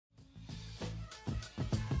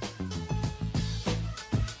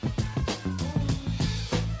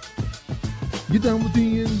Get down with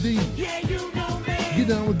DnD. Yeah, you know me. Get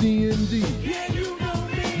down with DnD. Yeah, you know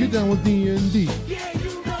me. Get down with DnD. Yeah,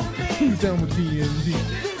 you know me. Who's down with DnD?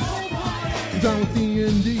 This whole party. You down with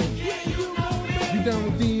DnD? Yeah, you know me. You down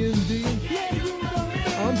with DnD? Yeah, you know me.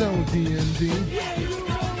 I'm down with DnD. Yeah, you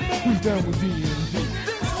know me. Who's down with DnD?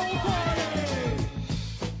 This whole party.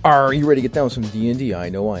 Are you ready to get down with some D&D? I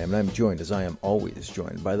know I am, and I'm joined, as I am always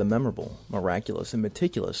joined, by the memorable, miraculous, and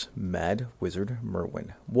meticulous Mad Wizard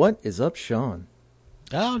Merwin. What is up, Sean?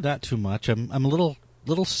 Oh, not too much. I'm a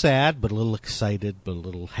little sad, but a little excited, but a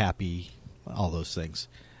little happy. All those things.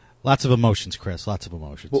 Lots of emotions, Chris. Lots of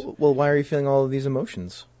emotions. Well, why are you feeling all of these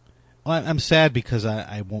emotions? Well, I'm sad because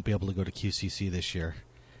I won't be able to go to QCC this year.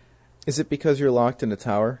 Is it because you're locked in a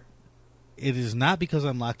tower? It is not because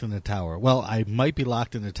I'm locked in a tower. Well, I might be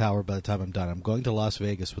locked in a tower by the time I'm done. I'm going to Las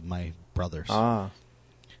Vegas with my brothers. Ah.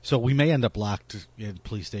 So we may end up locked in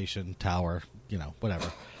police station, tower,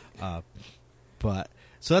 whatever.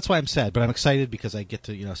 So that's why I'm sad. But I'm excited because I get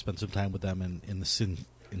to spend some time with them in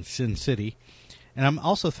Sin City, and I'm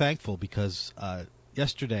also thankful because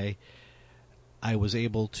yesterday I was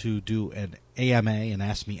able to do an AMA and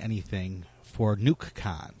Ask Me Anything for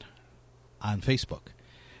NukeCon on Facebook.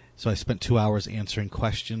 So I spent 2 hours answering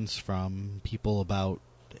questions from people about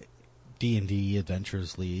D&D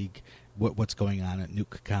Adventures League, what's going on at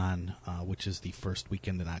NukeCon, which is the first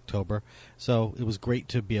weekend in October. So it was great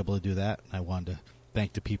to be able to do that. I wanted to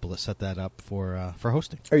thank the people that set that up for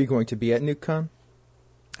hosting. Are you going to be at NukeCon?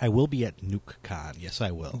 I will be at NukeCon. Yes,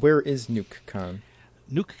 I will. Where is NukeCon?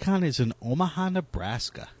 NukeCon is in Omaha,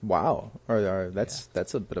 Nebraska. Wow. That's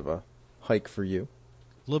a bit of a hike for you.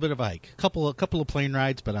 A little bit of a hike. A couple of plane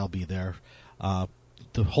rides, but I'll be there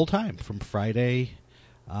the whole time from Friday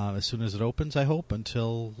as soon as it opens, I hope,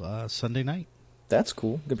 until Sunday night. That's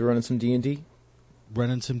cool. Going to be running some D&D?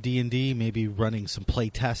 Running some D&D, maybe running some play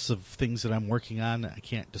tests of things that I'm working on. I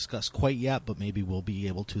can't discuss quite yet, but maybe we'll be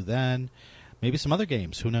able to then. Maybe some other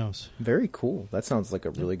games. Who knows? Very cool. That sounds like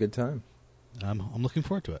a really good time. I'm looking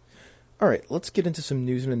forward to it. All right, let's get into some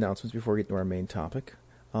news and announcements before we get to our main topic.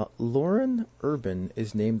 Lauren Urban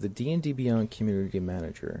is named the D&D Beyond Community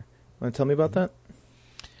Manager. Want to tell me about that?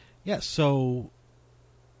 Yeah, so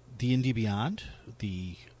D&D Beyond,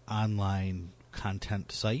 the online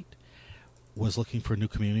content site, was looking for a new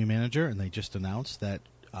community manager, and they just announced that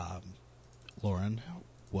Lauren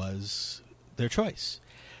was their choice.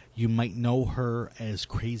 You might know her as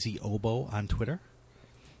Crazy Oboe on Twitter,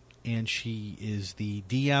 and she is the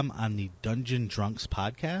DM on the Dungeon Drunks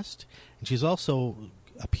podcast, and she's also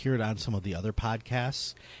appeared on some of the other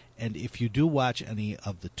podcasts. And if you do watch any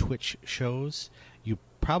of the Twitch shows, you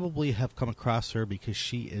probably have come across her because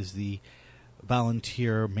she is the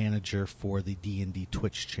volunteer manager for the D&D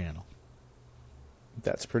Twitch channel.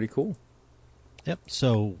 That's pretty cool. Yep.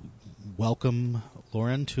 So welcome,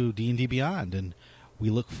 Lauren, to D&D Beyond, and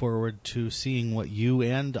we look forward to seeing what you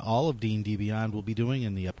and all of D&D Beyond will be doing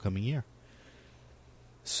in the upcoming year.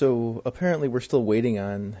 So apparently we're still waiting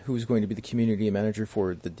on who's going to be the community manager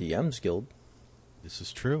for the DMs Guild. This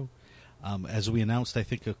is true. As we announced, I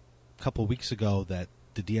think, a couple weeks ago that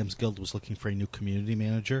the DMs Guild was looking for a new community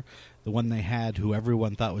manager. The one they had, who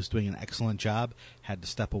everyone thought was doing an excellent job, had to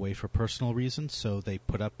step away for personal reasons, so they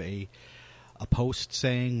put up a post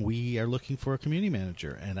saying, we are looking for a community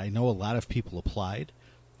manager. And I know a lot of people applied.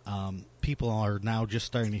 People are now just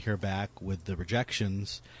starting to hear back with the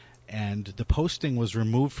rejections, and the posting was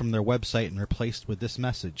removed from their website and replaced with this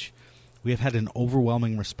message. We have had an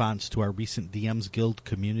overwhelming response to our recent DMs Guild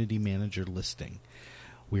community manager listing.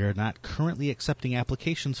 We are not currently accepting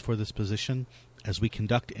applications for this position as we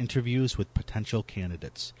conduct interviews with potential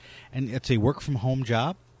candidates. And it's a work-from-home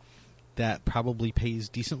job that probably pays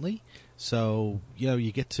decently. So,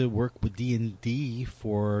 you get to work with D&D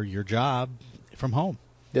for your job from home.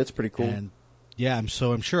 That's pretty cool. And yeah, I'm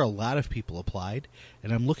sure a lot of people applied,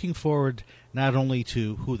 and I'm looking forward not only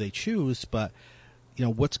to who they choose, but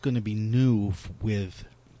what's going to be new with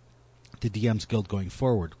the DMs Guild going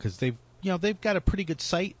forward, because they've got a pretty good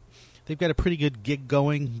site. They've got a pretty good gig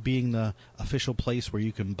going, being the official place where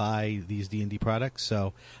you can buy these D&D products.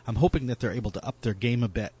 So I'm hoping that they're able to up their game a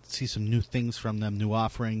bit, see some new things from them, new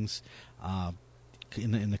offerings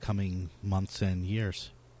in the coming months and years.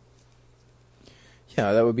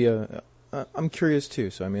 Yeah, that would be I'm curious too.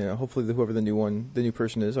 So I mean, hopefully whoever the new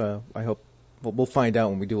person is, I hope we'll find out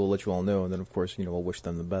when we do. We'll let you all know, and then of course we'll wish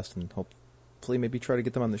them the best and hopefully maybe try to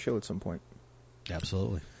get them on the show at some point.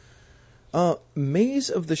 Absolutely. Maze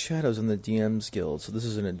of the Shadows on the DMs Guild. So this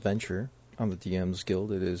is an adventure on the DMs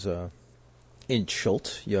Guild. It is in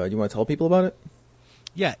Chult. Yeah, do you want to tell people about it?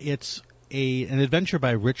 Yeah, it's an adventure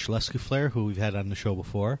by Rich Lescouflair, who we've had on the show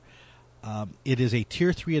before. It is a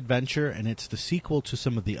Tier 3 adventure, and it's the sequel to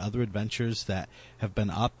some of the other adventures that have been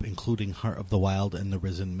up, including Heart of the Wild and The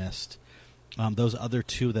Risen Mist. Those other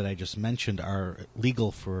two that I just mentioned are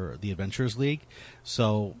legal for the Adventurers League,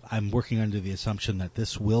 so I'm working under the assumption that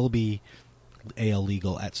this will be AL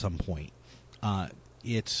legal at some point.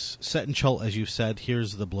 It's set in Chult, as you said.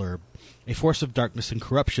 Here's the blurb. A force of darkness and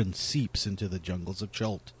corruption seeps into the jungles of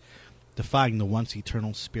Chult, defying the once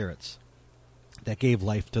eternal spirits that gave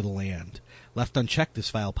life to the land. Left unchecked, this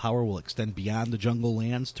vile power will extend beyond the jungle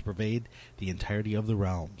lands to pervade the entirety of the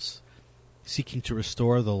realms. Seeking to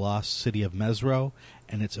restore the lost city of Mesro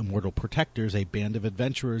and its immortal protectors, a band of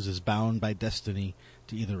adventurers is bound by destiny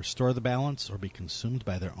to either restore the balance or be consumed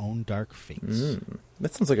by their own dark fates.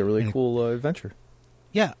 That sounds like a really cool adventure.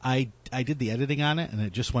 Yeah, I did the editing on it, and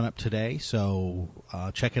it just went up today, so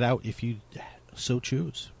check it out if you so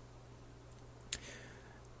choose.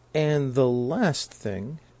 And the last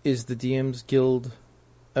thing is the DM's Guild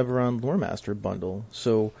Eberron Loremaster bundle.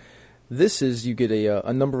 So this is, you get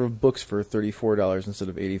a number of books for $34 instead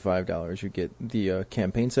of $85. You get the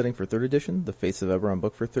campaign setting for 3rd edition, the Fates of Eberron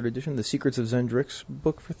book for 3rd edition, the Secrets of Zendrix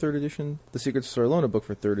book for 3rd edition, the Secrets of Sarlona book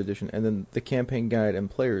for 3rd edition, and then the campaign guide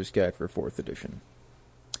and player's guide for 4th edition.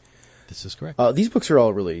 This is correct. These books are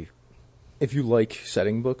all really, if you like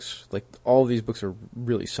setting books, like all of these books are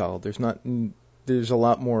really solid. There's a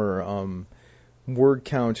lot more word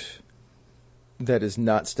count that is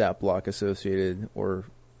not stat block associated or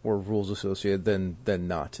rules associated than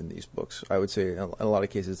not in these books. I would say in a lot of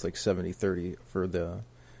cases it's like 70-30 for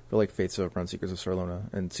like Fates of Eberron, Secrets of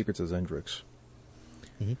Sarlona, and Secrets of Zendrix.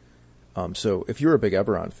 Mm-hmm. So if you're a big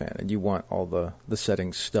Eberron fan and you want all the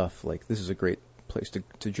setting stuff, like this is a great place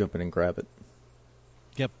to jump in and grab it.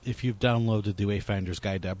 Yep, if you've downloaded the Wayfinder's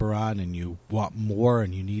Guide to Eberron and you want more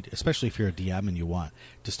and you need, especially if you're a DM and you want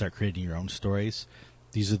to start creating your own stories,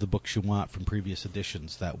 these are the books you want from previous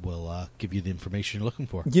editions that will give you the information you're looking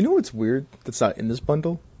for. You know what's weird that's not in this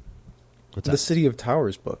bundle? What's the that? City of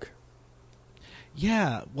Towers book.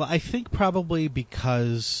 Yeah, well, I think probably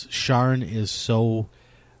because Sharn is so...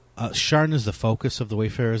 Sharn is the focus of the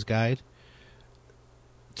Wayfarer's Guide,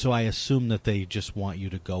 so I assume that they just want you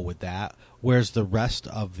to go with that, whereas the rest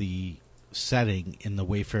of the setting in the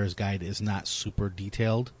Wayfarer's Guide is not super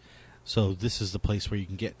detailed. So this is the place where you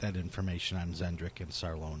can get that information on Zendrick and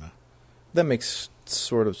Sarlona. That makes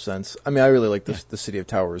sort of sense. I mean, I really like the City of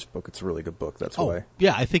Towers book. It's a really good book. That's why.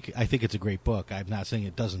 Yeah, I think it's a great book. I'm not saying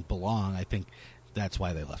it doesn't belong. I think that's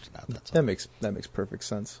why they left it out. That's all. That makes perfect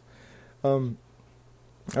sense. All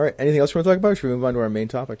right. Anything else you want to talk about? Or should we move on to our main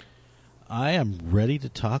topic? I am ready to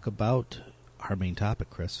talk about our main topic,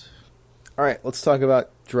 Chris. All right. Let's talk about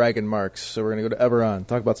dragon marks. So we're going to go to Eberron,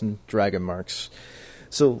 talk about some dragon marks.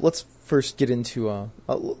 So let's first get into,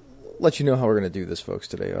 I'll let you know how we're going to do this, folks,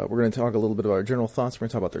 today. We're going to talk a little bit about our general thoughts. We're going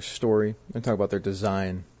to talk about their story. We're going to talk about their design.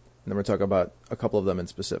 And then we're going to talk about a couple of them in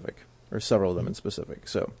specific, or several of them in specific.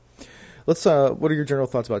 So let's, what are your general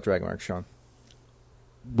thoughts about dragon marks, Sean?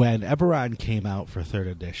 When Eberron came out for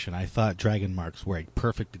 3rd edition, I thought dragon marks were a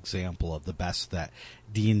perfect example of the best that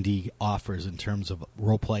D&D offers in terms of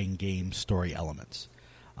role-playing game story elements.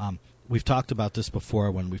 We've talked about this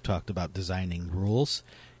before when we've talked about designing rules.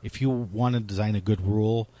 If you want to design a good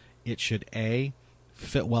rule, it should, A,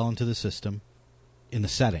 fit well into the system, in the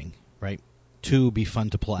setting, right? 2, be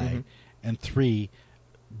fun to play. And 3,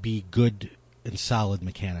 be good and solid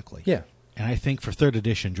mechanically. Yeah. And I think for 3rd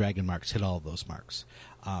edition, dragon marks hit all of those marks.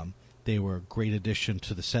 They were a great addition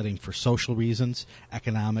to the setting for social reasons,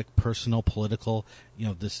 economic, personal, political,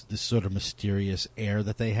 this sort of mysterious air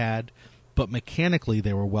that they had. But mechanically,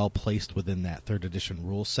 they were well placed within that 3rd edition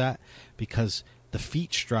rule set because the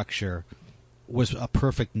feat structure was a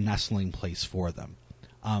perfect nestling place for them,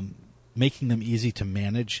 making them easy to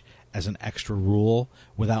manage as an extra rule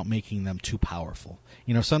without making them too powerful.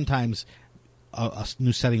 Sometimes a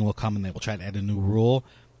new setting will come and they will try to add a new rule,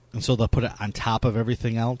 and so they'll put it on top of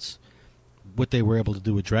everything else. What they were able to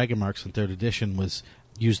do with dragon marks in 3rd edition was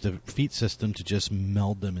use the feat system to just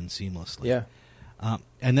meld them in seamlessly. Yeah.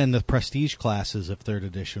 And then the prestige classes of 3rd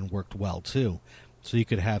edition worked well, too. So you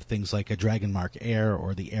could have things like a Dragon Mark Heir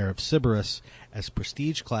or the Heir of Sybaris as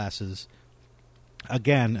prestige classes.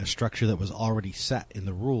 Again, a structure that was already set in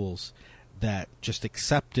the rules that just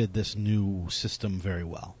accepted this new system very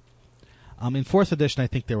well. In 4th edition, I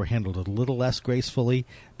think they were handled a little less gracefully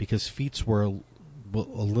because feats were a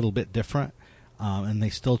little bit different, and they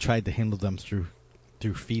still tried to handle them through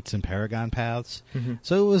feats and paragon paths.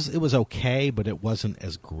 So it was okay, but it wasn't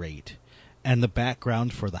as great. And the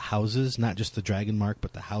background for the houses, not just the dragon mark,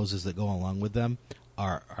 but the houses that go along with them,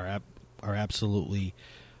 are absolutely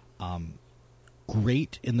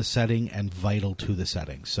great in the setting and vital to the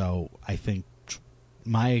setting. So I think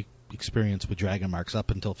my experience with Dragon Marks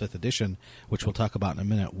up until 5th edition, which we'll talk about in a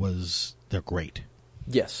minute, was they're great.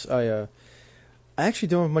 Yes, I actually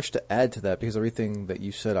don't have much to add to that because everything that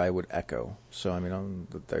you said I would echo. So I mean,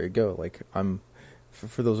 there you go. Like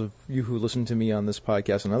for those of you who listen to me on this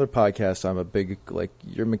podcast and other podcasts, I'm a big like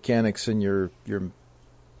your mechanics and your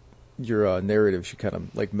narrative should kind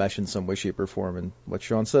of like mesh in some way, shape, or form. And what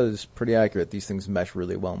Sean said is pretty accurate. These things mesh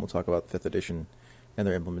really well, and we'll talk about 5th edition and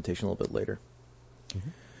their implementation a little bit later. Mm-hmm.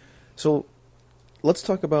 So let's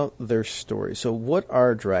talk about their story. So what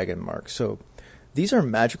are dragon marks? So these are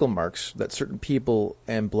magical marks that certain people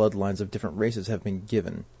and bloodlines of different races have been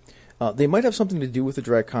given. They might have something to do with the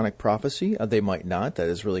Draconic Prophecy. They might not. That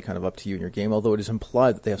is really kind of up to you in your game, although it is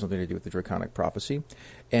implied that they have something to do with the Draconic Prophecy.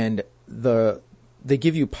 And they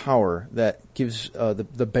give you power that gives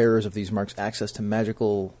the bearers of these marks access to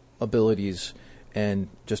magical abilities and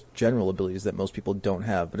just general abilities that most people don't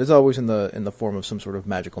have. But it's always in the form of some sort of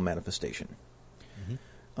magical manifestation.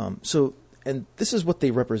 Mm-hmm. And this is what they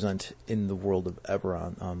represent in the world of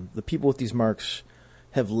Eberron. The people with these marks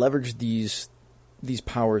have leveraged these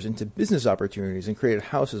powers into business opportunities and created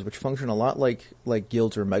houses which function a lot like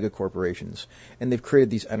guilds or mega corporations. And they've created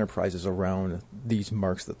these enterprises around these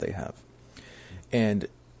marks that they have. And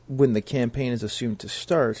when the campaign is assumed to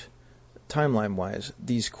start, timeline-wise,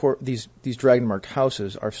 these dragon marked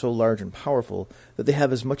houses are so large and powerful that they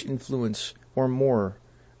have as much influence or more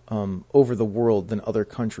over the world than other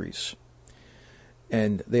countries.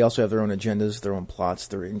 And they also have their own agendas, their own plots,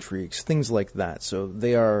 their intrigues, things like that. So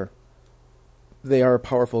they are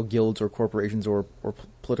powerful guilds or corporations or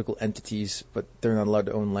political entities, but they're not allowed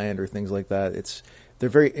to own land or things like that. They're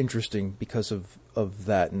very interesting because of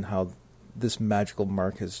that and how this magical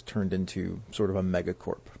mark has turned into sort of a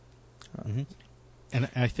megacorp. Mm-hmm. And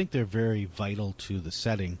I think they're very vital to the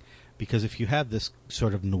setting because if you have this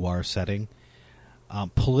sort of noir setting,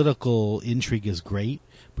 political intrigue is great,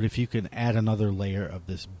 but if you can add another layer of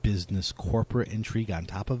this business corporate intrigue on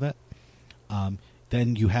top of it,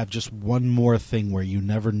 then you have just one more thing where you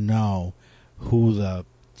never know who the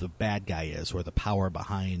bad guy is or the power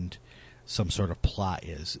behind some sort of plot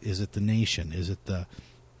is. Is it the nation? Is it the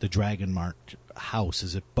dragon marked house?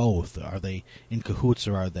 Is it both? Are they in cahoots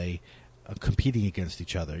or are they competing against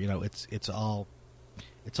each other? You know, it's all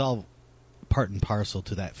part and parcel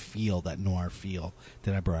to that noir feel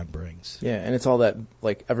that Eberron brings. Yeah, and it's all that,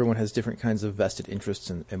 like, everyone has different kinds of vested interests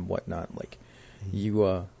and whatnot. Like,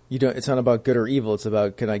 mm-hmm. You don't. It's not about good or evil. It's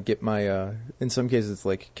about, can I get my? In some cases, it's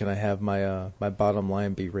like, can I have my bottom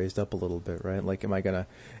line be raised up a little bit, right? Like,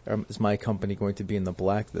 is my company going to be in the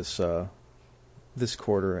black this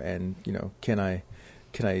quarter? And do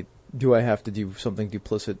I have to do something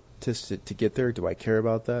duplicitous to get there? Do I care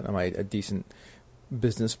about that? Am I a decent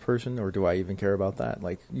business person, or do I even care about that?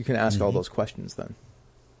 Like, you can ask mm-hmm. all those questions then.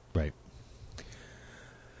 Right.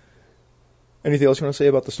 Anything else you want to say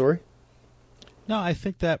about the story? No, I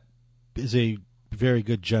think that is a very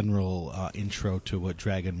good general intro to what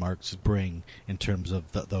dragon marks bring in terms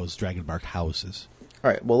of those dragon mark houses.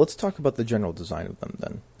 All right, well, let's talk about the general design of them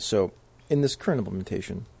then. So, in this current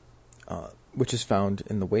implementation, which is found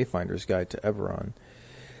in the Wayfinder's Guide to Eberron,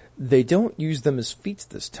 they don't use them as feats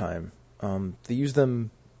this time. They use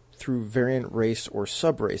them through variant race or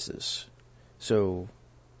sub-races. So,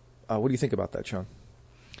 what do you think about that, Sean?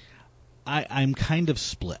 I'm kind of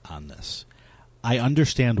split on this. I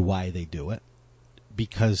understand why they do it,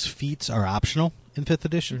 because feats are optional in 5th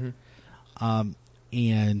edition, mm-hmm.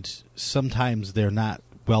 And sometimes they're not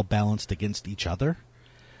well balanced against each other.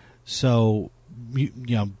 So,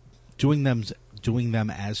 doing them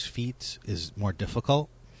as feats is more difficult,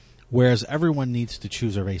 whereas everyone needs to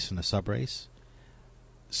choose a race and a sub-race.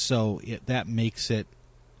 So that makes it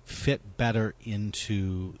fit better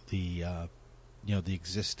into the the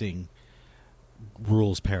existing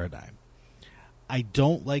rules paradigm. I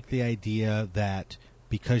don't like the idea that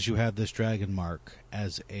because you have this dragon mark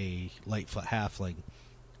as a Lightfoot halfling,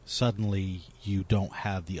 suddenly you don't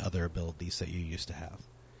have the other abilities that you used to have,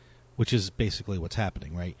 which is basically what's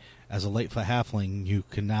happening, right? As a Lightfoot halfling, you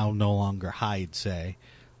can now no longer hide, say,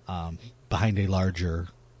 behind a larger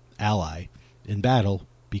ally in battle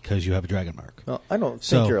because you have a dragon mark. Well, I don't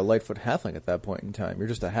think you're a Lightfoot halfling at that point in time. You're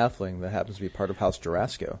just a halfling that happens to be part of House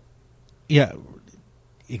Jarasco. Yeah,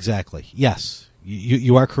 exactly. Yes.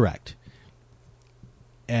 You are correct,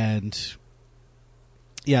 and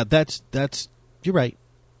yeah, that's you're right.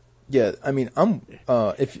 Yeah, I mean, I'm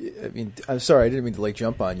sorry, I didn't mean to like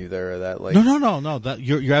jump on you there. Or that like no. That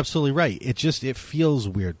you're absolutely right. It feels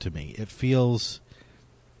weird to me. It feels,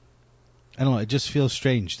 I don't know. It just feels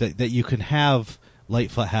strange that you can have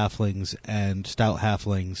Lightfoot halflings and Stout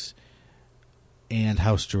halflings and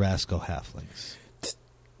House Jurassico halflings.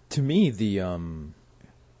 To me, the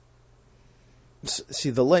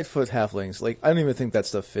the Lightfoot halflings, like, I don't even think that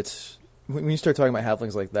stuff fits. When you start talking about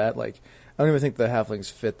halflings like that, like, I don't even think the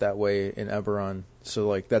halflings fit that way in Eberron. So,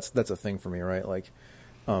 like, that's a thing for me, right? Like,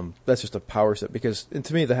 that's just a power set. Because, and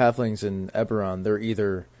to me, the halflings in Eberron, they're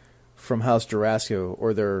either from House Jurassico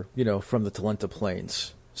or they're, from the Talenta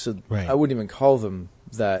Plains. So Right. I wouldn't even call them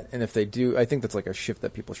that. And if they do, I think that's like a shift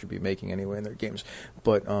that people should be making anyway in their games.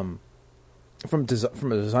 But from a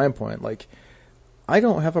design point, like, I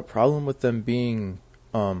don't have a problem with them being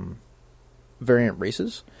variant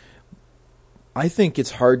races. I think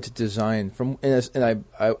it's hard to design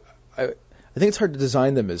I think it's hard to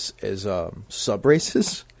design them as sub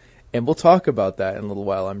races, and we'll talk about that in a little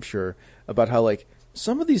while, I'm sure, about how, like,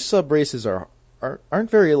 some of these sub races aren't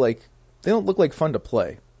very, like, they don't look like fun to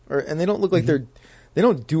play, and they don't look like they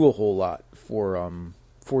don't do a whole lot for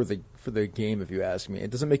the game. If you ask me,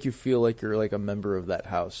 it doesn't make you feel like you're like a member of that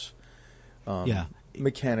house. Yeah.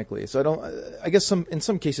 Mechanically, so I guess in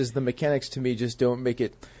some cases the mechanics to me just don't make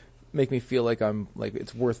me feel like I'm like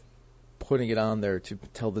it's worth putting it on there to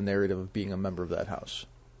tell the narrative of being a member of that house.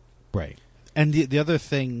 Right. And the other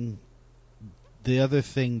thing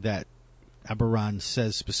that Eberron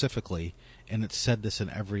says specifically, and it's said this in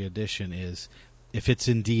every edition, is if it's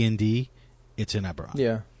in D&D, it's in Eberron.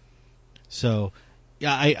 Yeah. So,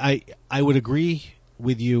 yeah, I would agree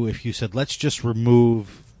with you if you said let's just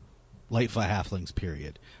remove Lightfoot halflings.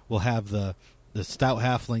 Period. We'll have the stout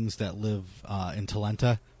halflings that live in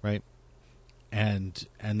Talenta, right? And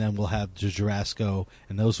then we'll have the Jurassico,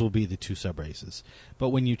 and those will be the two sub races. But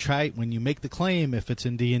when you make the claim, if it's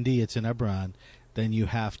in D&D, it's in Eberron, then you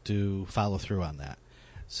have to follow through on that.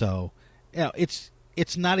 So,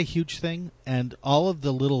 it's not a huge thing, and all of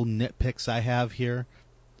the little nitpicks I have here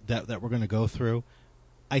that we're going to go through,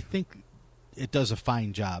 I think it does a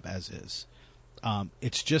fine job as is.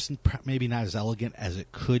 It's just maybe not as elegant as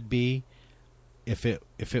it could be if it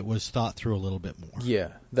was thought through a little bit more.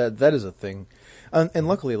 Yeah, that is a thing, and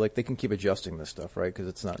luckily, like, they can keep adjusting this stuff, right? Because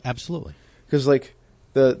it's not Absolutely. because, like,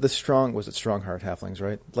 the Strongheart halflings,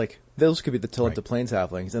 right? Like, those could be the Talenta Plains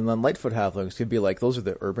halflings, and then Lightfoot halflings could be like those are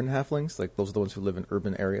the urban halflings, like those are the ones who live in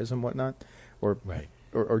urban areas and whatnot, or Right.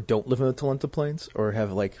 or don't live in the Talenta Plains, or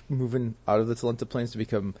have, like, moving out of the Talenta Plains to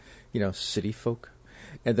become, city folk.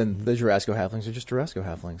 And then the Jurassico halflings are just Jurassico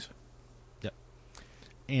halflings. Yep.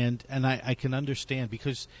 And I can understand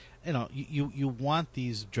because you want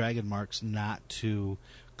these dragon marks not to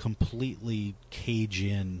completely cage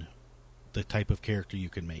in the type of character you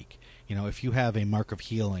can make. If you have a mark of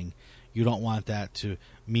healing, you don't want that to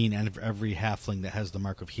mean every halfling that has the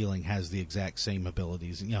mark of healing has the exact same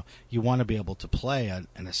abilities. You want to be able to play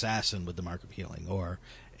an assassin with the mark of healing or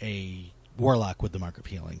a warlock with the mark of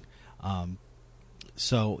healing.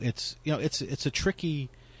 So it's it's a tricky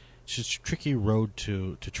road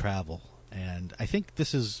to travel, and I think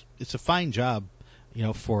it's a fine job,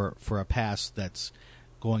 for a pass that's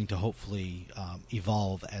going to hopefully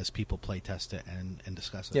evolve as people play test it and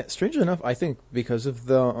discuss it. Yeah, strangely enough, I think because of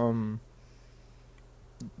the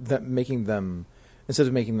that making them, instead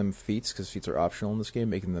of making them feats, because feats are optional in this game,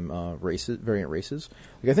 making them variant races.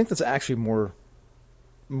 Like, I think that's actually more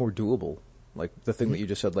doable. Like the thing that you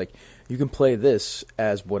just said, like, you can play this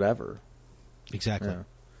as whatever. Exactly. Yeah.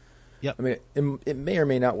 Yep. I mean, it may or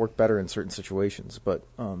may not work better in certain situations, but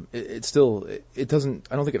it still doesn't.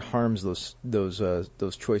 I don't think it harms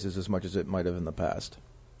those choices as much as it might have in the past,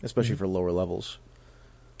 especially for lower levels.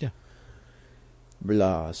 Yeah.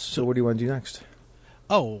 Blah. So what do you want to do next?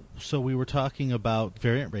 Oh, so we were talking about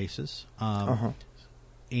variant races, and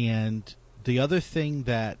the other thing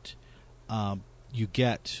that you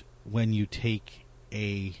get when you take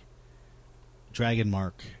a dragon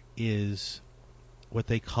mark is what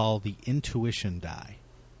they call the intuition die.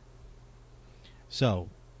 So,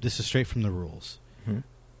 this is straight from the rules. Mm-hmm.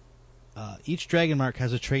 Each dragon mark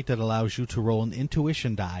has a trait that allows you to roll an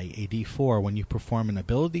intuition die, a d4, when you perform an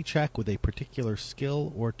ability check with a particular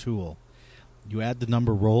skill or tool. You add the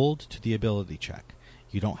number rolled to the ability check.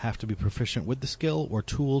 You don't have to be proficient with the skill or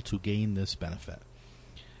tool to gain this benefit.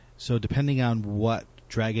 So, depending on what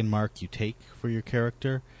dragon mark you take for your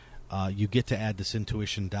character, you get to add this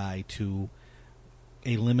intuition die to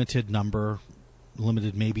a limited number,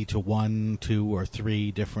 limited maybe to 1, 2, or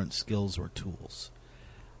 3 different skills or tools.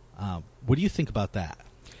 What do you think about that?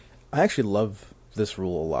 I actually love this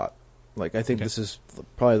rule a lot. Like, I think this is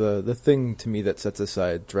probably the thing to me that sets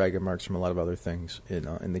aside dragon marks from a lot of other things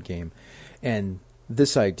in the game. And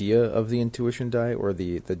this idea of the intuition die or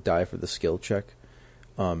the die for the skill check,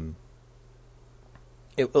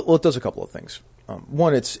 it does a couple of things.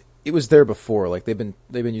 One, it was there before. Like they've been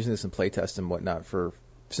using this in playtest and whatnot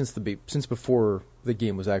since before the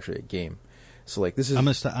game was actually a game. So like this is I'm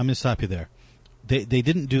gonna stop you there. They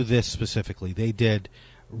didn't do this specifically. They did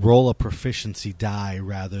roll a proficiency die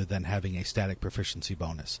rather than having a static proficiency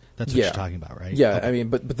bonus. That's what you're talking about, right? Yeah, Okay. I mean,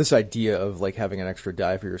 but this idea of like having an extra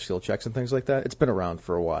die for your skill checks and things like that, it's been around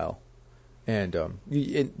for a while. And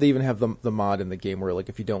they even have the mod in the game where like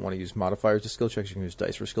if you don't want to use modifiers to skill checks, you can use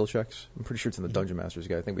dice for skill checks. I'm pretty sure it's in the Dungeon Master's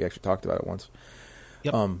Guide. I think we actually talked about it once.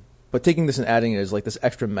 Yep. But taking this and adding it as like this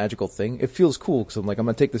extra magical thing, it feels cool because I'm like, I'm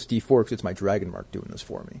going to take this D4 because it's my Dragon Mark doing this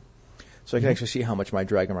for me. So I can actually see how much my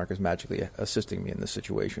Dragon Mark is magically assisting me in this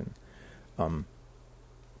situation.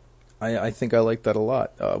 I think I like that a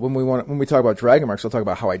lot. When we talk about Dragon Marks, I'll talk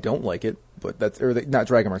about how I don't like it. But not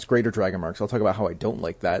Dragon Marks, Greater Dragon Marks. I'll talk about how I don't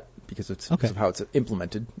like that because because of how it's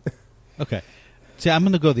implemented. Okay. See, I'm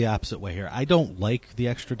going to go the opposite way here. I don't like the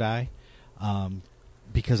extra die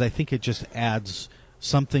because I think it just adds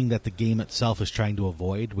something that the game itself is trying to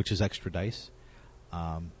avoid, which is extra dice.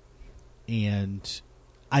 And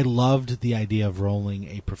I loved the idea of rolling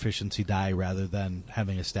a proficiency die rather than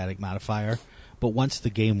having a static modifier. But once the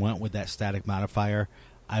game went with that static modifier,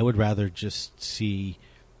 I would rather just see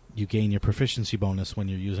you gain your proficiency bonus when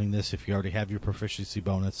you're using this. If you already have your proficiency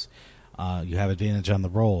bonus, you have advantage on the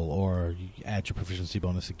roll, or you add your proficiency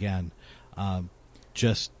bonus again,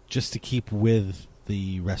 just to keep with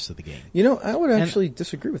the rest of the game. You know, I would actually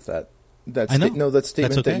disagree with that. That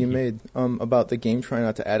statement that you made about the game trying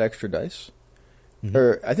not to add extra dice. Mm-hmm.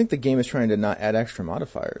 Or I think the game is trying to not add extra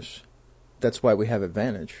modifiers. That's why we have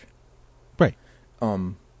advantage. Right.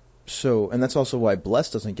 So, and that's also why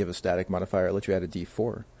Bless doesn't give a static modifier. It lets you add a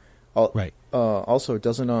D4. Right. Also, it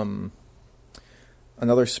doesn't.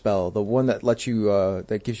 Another spell, the one that lets you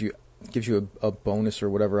that gives you a bonus or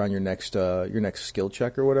whatever on your next skill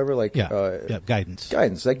check or whatever. Like guidance.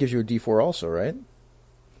 Guidance that gives you a D4 also, right?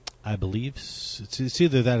 I believe it's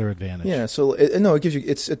either that or advantage. Yeah. So it gives you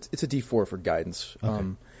it's a D4 for guidance. Okay.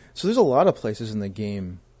 So there's a lot of places in the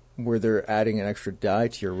game where they're adding an extra die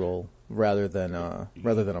to your roll rather than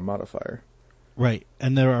a modifier. Right,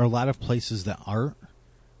 and there are a lot of places that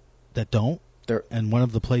don't. And one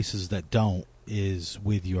of the places that don't is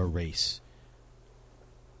with your race.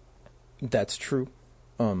 That's true.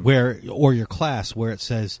 Or your class, where it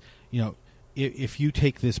says, if you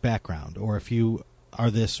take this background, or if you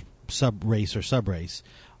are this sub-race or sub-race,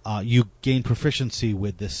 you gain proficiency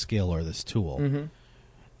with this skill or this tool. Mm-hmm.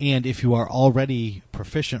 And if you are already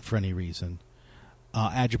proficient for any reason,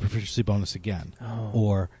 add your proficiency bonus again. Oh.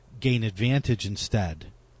 Or gain advantage instead.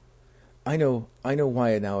 I know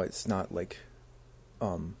why now it's not like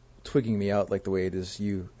twigging me out like the way it is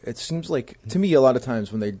you. It seems like, to me, a lot of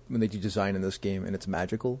times when they do design in this game and it's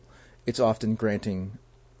magical, it's often granting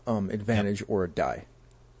advantage or a die.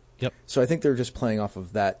 Yep. So I think they're just playing off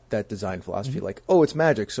of that design philosophy, like, oh, it's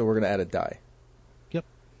magic, so we're going to add a die. Yep.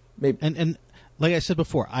 Maybe. And like I said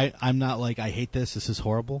before, I'm not like, I hate this is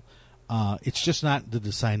horrible. It's just not the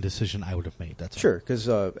design decision I would have made. That's sure, because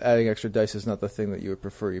adding extra dice is not the thing that you would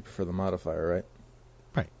prefer. You prefer the modifier, right?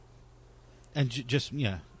 Right. And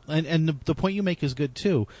And the point you make is good,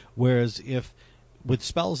 too. Whereas if, with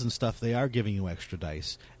spells and stuff, they are giving you extra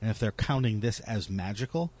dice, and if they're counting this as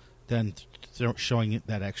magical, then showing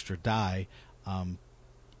that extra die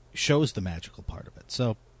shows the magical part of it.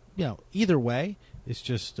 So, either way, it's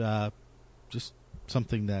just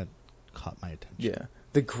something that caught my attention. Yeah.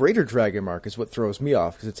 The Greater Dragon Mark is what throws me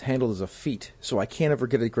off, because it's handled as a feat, so I can't ever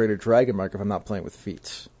get a Greater Dragon Mark if I'm not playing with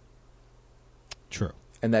feats. True.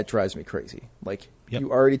 And that drives me crazy. Like, Yep.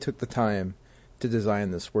 You already took the time to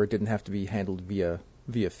design this where it didn't have to be handled via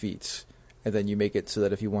feats, and then you make it so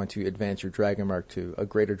that if you want to advance your Dragon Mark to a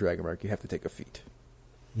Greater Dragon Mark, you have to take a feat.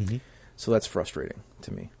 Mm-hmm. So that's frustrating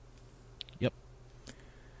to me. Yep.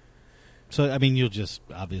 So, I mean, you'll just,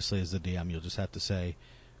 obviously, as the DM, you'll just have to say,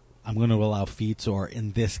 I'm going to allow feats, or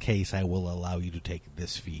in this case, I will allow you to take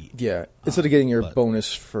this feat. Yeah. Instead of getting your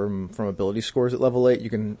bonus from ability scores at level 8, you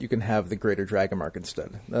can have the Greater Dragon Mark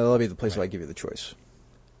instead. That'll be the place where I give you the choice.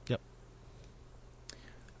 Yep.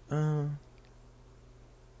 And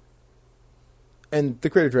the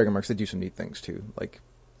Greater Dragon Marks, they do some neat things, too. Like,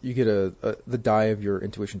 you get the die of your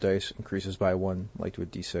intuition dice increases by 1, like to a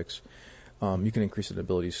d6. You can increase an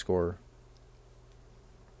ability score.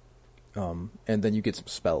 And then you get some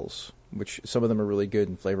spells, which some of them are really good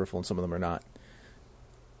and flavorful, and some of them are not.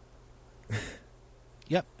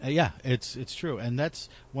 Yep. Yeah, it's true. And that's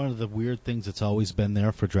one of the weird things that's always been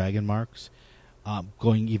there for Dragon Marks.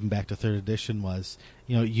 going even back to 3rd edition, was,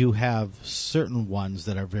 you have certain ones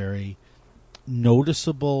that are very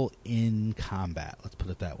noticeable in combat, let's put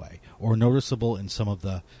it that way, or noticeable in some of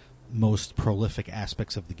the most prolific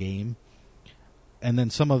aspects of the game, and then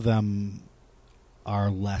some of them are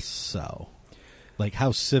less so. Like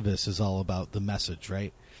how Civis is all about the message,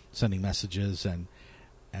 right? Sending messages, and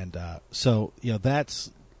so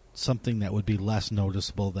that's something that would be less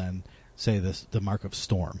noticeable than, say, the Mark of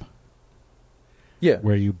Storm. Yeah,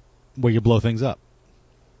 where you blow things up.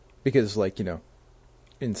 Because,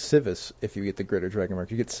 in Civis, if you get the Greater Dragon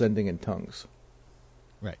Mark, you get Sending in Tongues.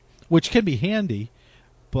 Right. Which can be handy,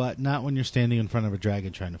 but not when you're standing in front of a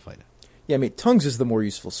dragon trying to fight it. Yeah, Tongues is the more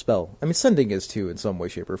useful spell. Sending is too in some way,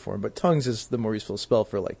 shape, or form, but Tongues is the more useful spell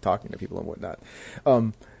for, talking to people and whatnot.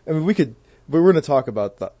 We're going to talk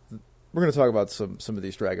about some of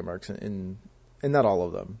these Dragon Marks and not all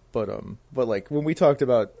of them, but when we talked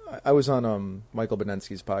about, I was on Michael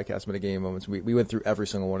Benensky's podcast, Metagame Moments. We went through every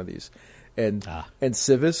single one of these, and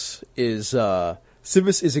Civis is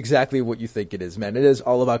exactly what you think it is, man. It is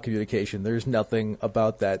all about communication. There's nothing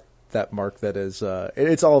about that mark that is.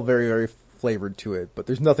 It's all very, very flavored to it, but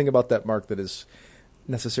there's nothing about that mark that is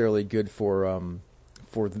necessarily good for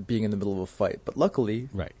being in the middle of a fight. But luckily,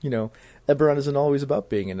 right. Eberron isn't always about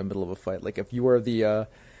being in the middle of a fight. Like if you are the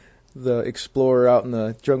explorer out in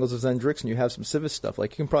the jungles of Zendrix and you have some Civis stuff, you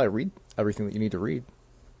can probably read everything that you need to read.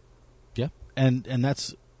 Yeah, and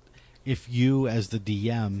that's, if you as the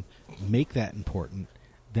DM make that important,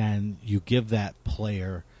 then you give that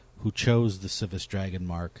player who chose the Civis Dragon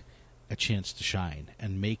Mark a chance to shine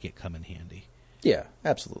and make it come in handy. Yeah,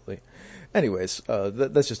 absolutely. Anyways,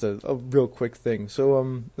 that's just a real quick thing.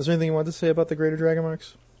 So, is there anything you wanted to say about the Greater Dragon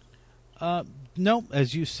Marks? No,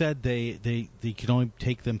 as you said, they can only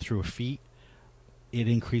take them through a feat. It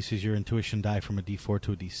increases your intuition die from a D4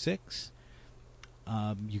 to a D6.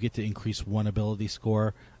 You get to increase one ability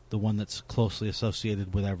score, the one that's closely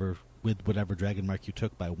associated with whatever dragon mark you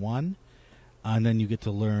took, by 1. And then you get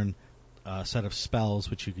to learn a set of spells,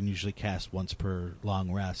 which you can usually cast once per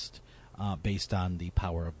long rest, based on the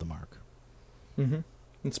power of the mark. Mm-hmm.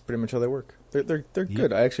 That's pretty much how they work. They're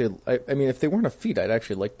good. I if they weren't a feat, I'd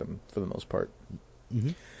actually like them for the most part.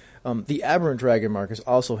 Mm-hmm. The Aberrant Dragon Mark is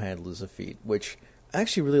also handled as a feat, which I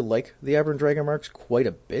actually really like the Aberrant Dragon Marks quite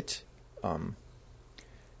a bit.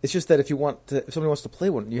 It's just that if somebody wants to play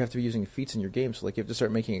one, you have to be using feats in your game. So you have to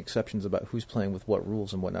start making exceptions about who's playing with what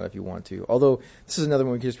rules and whatnot if you want to. Although this is another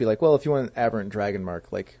one we could just be like, well, if you want an Aberrant Dragon Mark,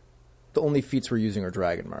 the only feats we're using are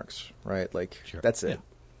dragon marks, right? Sure. That's it.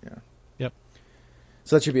 Yeah. Yep.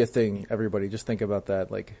 So that should be a thing. Everybody, just think about that.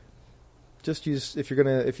 Just use if you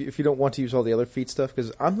don't want to use all the other feat stuff,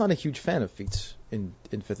 because I'm not a huge fan of feats in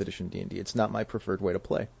 5th edition D&D. It's not my preferred way to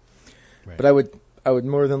play. Right. But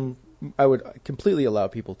I would completely allow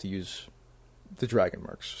people to use the dragon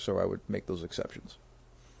marks, so I would make those exceptions.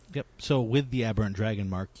 Yep. So with the Aberrant Dragon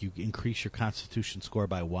Mark, you increase your Constitution score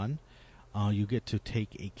by 1. You get to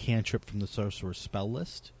take a cantrip from the Sorcerer's spell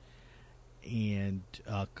list, and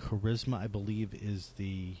Charisma, I believe, is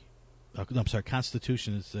the...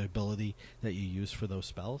 Constitution is the ability that you use for those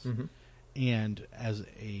spells. Mm-hmm. And as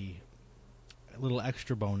a little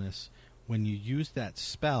extra bonus, when you use that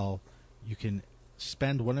spell, you can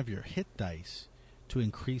spend one of your hit dice to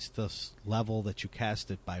increase the level that you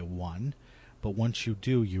cast it by 1. But once you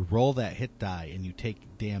do, you roll that hit die and you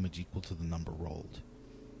take damage equal to the number rolled.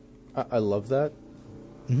 I love that.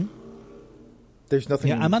 Mm-hmm. There's nothing...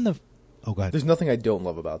 Yeah, I'm on the... Oh, go ahead. There's nothing I don't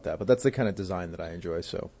love about that, but that's the kind of design that I enjoy,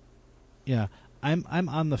 so... Yeah, I'm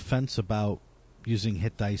on the fence about using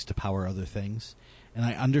hit dice to power other things, and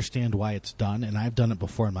I understand why it's done, and I've done it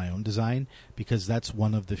before in my own design, because that's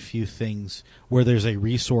one of the few things where there's a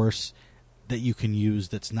resource that you can use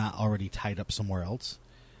that's not already tied up somewhere else.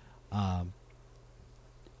 I'm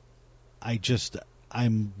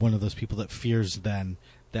one of those people that fears then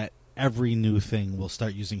that every new thing will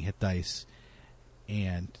start using hit dice,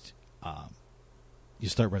 and you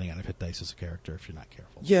start running out of hit dice as a character if you're not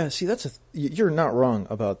careful. Yeah, see, you're not wrong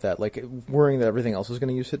about that. Worrying that everything else is going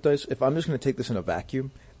to use hit dice. If I'm just going to take this in a vacuum,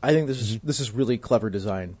 I think this is really clever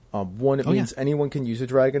design. One, it means anyone can use an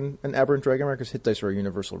Aberrant Dragon Mark, because hit dice are a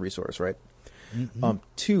universal resource, right? Mm-hmm.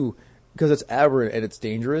 2, because it's aberrant and it's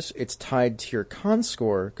dangerous, it's tied to your con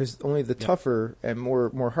score, because only the tougher and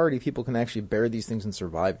more hardy people can actually bear these things and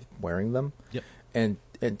survive wearing them. Yep. And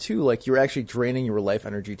 2, you're actually draining your life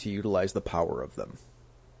energy to utilize the power of them.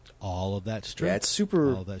 All of that's true. Yeah, it's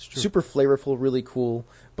super super flavorful, really cool.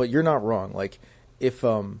 But you're not wrong. If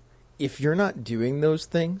you're not doing those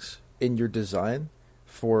things in your design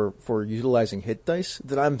for utilizing hit dice,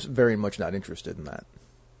 then I'm very much not interested in that.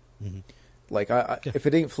 Mm-hmm. Like, Yeah. if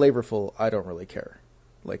it ain't flavorful, I don't really care.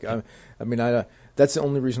 Like, that's the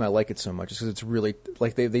only reason I like it so much, is because it's really,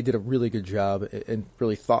 like, they did a really good job and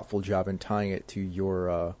really thoughtful job in tying it to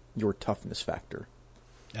your toughness factor.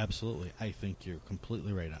 Absolutely. I think you're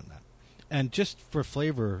completely right on that. And just for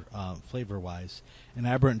flavor-wise, an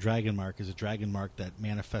aberrant dragon mark is a dragon mark that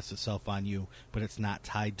manifests itself on you, but it's not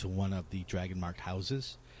tied to one of the dragon marked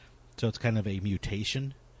houses. So it's kind of a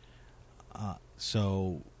mutation.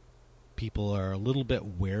 So people are a little bit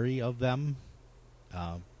wary of them.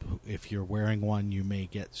 If you're wearing one, you may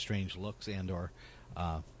get strange looks and or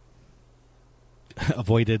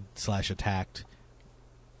avoided/attacked.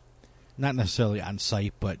 Not necessarily on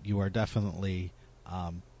sight, but you are definitely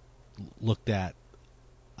looked at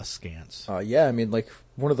askance. Yeah, I mean, like,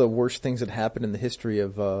 one of the worst things that happened in the history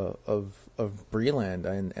of Breland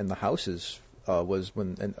and the houses was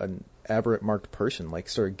when an aberrant marked person, like,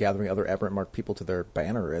 started gathering other aberrant marked people to their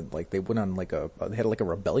banner, and, like, they went on, like, they had, like, a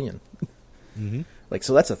rebellion. Mm-hmm. Like,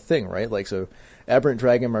 so that's a thing, right? Like, so aberrant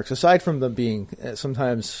dragon marks, aside from them being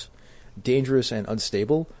sometimes dangerous and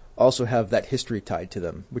unstable, also have that history tied to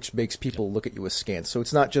them, which makes people look at you askance. So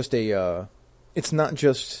it's not just you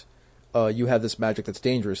have this magic that's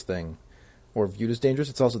dangerous thing, or viewed as dangerous.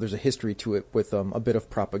 It's also, there's a history to it with a bit of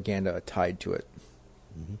propaganda tied to it.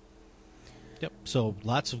 Mm-hmm. Yep. So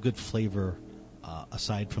lots of good flavor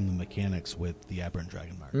aside from the mechanics with the aberrant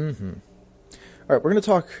dragon mark. Mm-hmm. All right, we're going to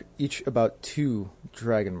talk each about 2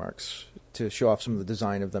 dragon marks to show off some of the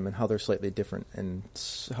design of them and how they're slightly different and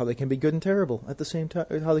how they can be good and terrible at the same time.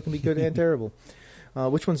 How they can be good and terrible.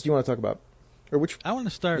 Which ones do you want to talk about? Or which? I want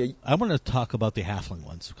to start. Yeah, I want to talk about the halfling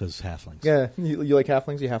ones because halflings. Yeah, you like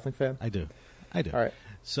halflings? You a halfling fan? I do. All right.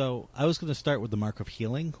 So I was going to start with the mark of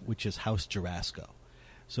healing, which is House Jarasco.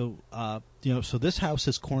 So so this house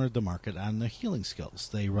has cornered the market on the healing skills.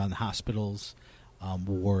 They run hospitals,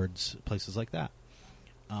 wards, places like that.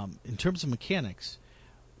 In terms of mechanics,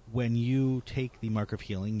 when you take the mark of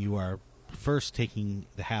healing, you are first taking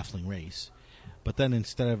the halfling race, but then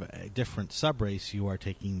instead of a different sub-race, you are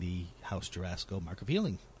taking the House Jarasco mark of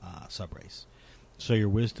healing sub-race. So your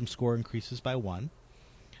wisdom score increases by 1.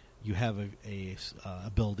 You have a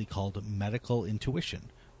ability called medical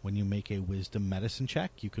intuition. When you make a wisdom medicine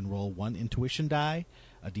check, you can roll 1 intuition die,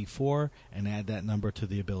 a d4, and add that number to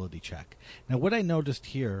the ability check. Now, what I noticed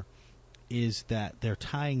here is that they're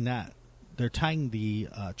tying the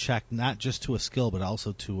check not just to a skill, but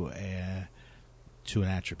also to an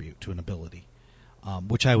attribute, to an ability,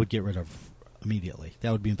 which I would get rid of immediately.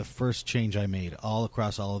 That would be the first change I made all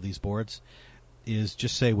across all of these boards, is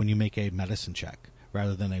just say when you make a medicine check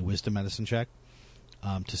rather than a wisdom medicine check,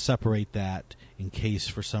 to separate that in case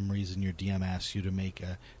for some reason your DM asks you to make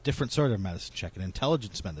a different sort of medicine check, an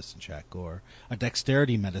intelligence medicine check or a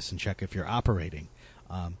dexterity medicine check if you're operating.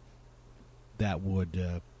 That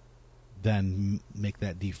would then make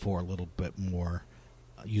that D4 a little bit more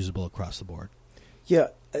usable across the board. Yeah,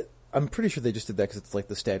 I'm pretty sure they just did that because it's like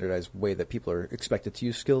the standardized way that people are expected to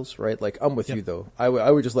use skills, right? Like, I'm with you, though. I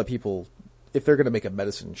would just let people, if they're going to make a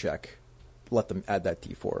medicine check, let them add that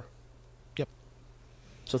D4. Yep.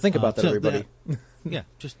 So think about that, everybody. Yeah,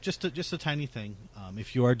 just a tiny thing.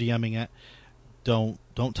 If you are DMing it, don't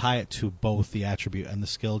tie it to both the attribute and the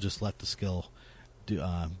skill. Just let the skill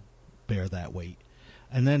bear that weight.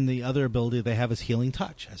 And then the other ability they have is Healing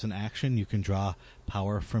Touch. As an action, you can draw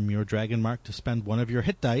power from your dragon mark to spend 1 of your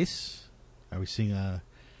hit dice. Are we seeing a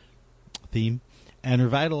theme? And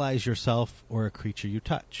revitalize yourself or a creature you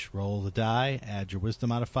touch. Roll the die, add your wisdom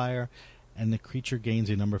modifier, and the creature gains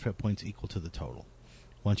a number of hit points equal to the total.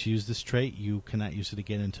 Once you use this trait, you cannot use it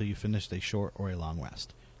again until you finish a short or a long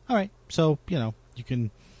rest. All right, so you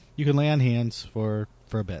can lay on hands for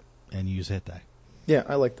a bit and use a hit die. Yeah,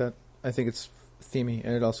 I like that. I think it's themey,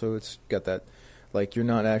 and it's got that, like, you're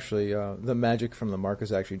not actually the magic from the mark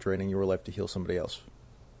is actually draining your life to heal somebody else.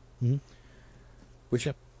 Mm-hmm. Which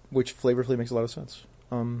flavorfully makes a lot of sense.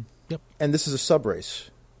 Yep. And this is a sub race.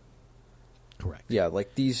 Correct. Yeah,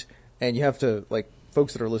 like these, and you have to, like,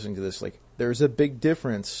 folks that are listening to this, like, there's a big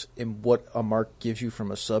difference in what a mark gives you from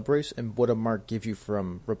a sub race and what a mark gives you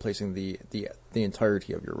from replacing the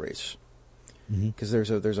entirety of your race. Because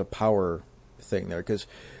there's a power thing there. Because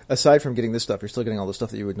aside from getting this stuff, you're still getting all the stuff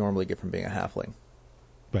that you would normally get from being a halfling.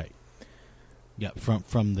 Right. Yeah,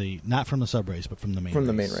 from the not from the sub race, but from the main. From race.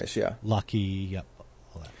 the main race, yeah. Lucky, yep.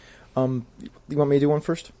 All that. You want me to do one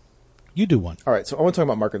first? You do one. All right, so I want to talk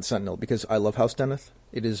about Mark of the Sentinel because I love House Deneth.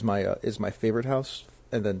 It is my favorite house,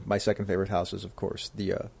 and then my second favorite house is, of course,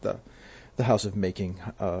 the house of making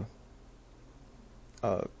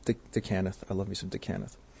Decaneth. I love me some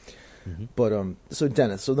Decaneth. Mm-hmm. But so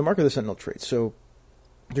Deneth, so the Mark of the Sentinel trait. So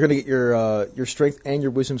you're going to get your strength and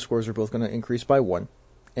your wisdom scores are both going to increase by 1.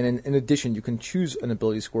 And in addition, you can choose an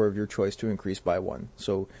ability score of your choice to increase by 1.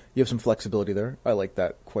 So you have some flexibility there. I like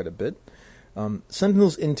that quite a bit.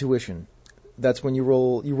 Sentinel's Intuition. That's when you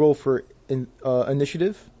roll for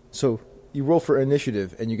initiative. So you roll for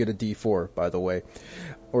initiative and you get a D4, by the way,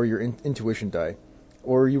 or your intuition die.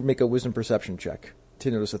 Or you make a wisdom perception check to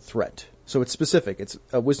notice a threat. So it's specific. It's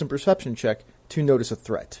a wisdom perception check to notice a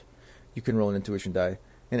threat. You can roll an intuition die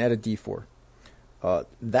and add a D4.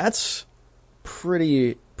 That's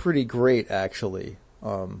pretty great, actually,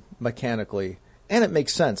 mechanically. And it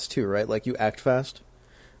makes sense, too, right? Like, you act fast.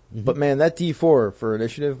 Mm-hmm. But, man, that D4 for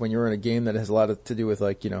initiative, when you're in a game that has a lot to do with,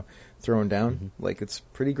 like, throwing down, like, it's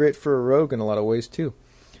pretty great for a rogue in a lot of ways, too.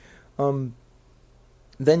 Then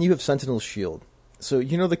you have Sentinel's Shield. So,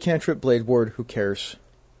 the cantrip Blade Ward, who cares?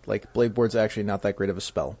 Like, Blade Ward's actually not that great of a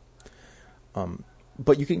spell.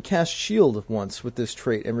 But you can cast Shield once with this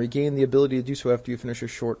trait and regain the ability to do so after you finish a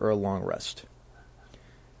short or a long rest.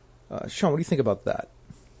 Sean, what do you think about that?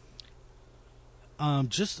 I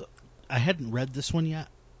hadn't read this one yet.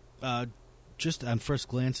 Just on first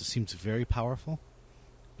glance, it seems very powerful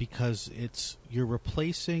because you're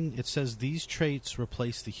replacing. It says these traits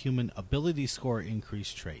replace the human ability score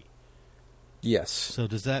increase trait. Yes. So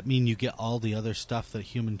does that mean you get all the other stuff that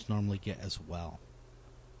humans normally get as well?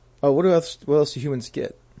 Oh, what else do humans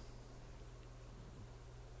get?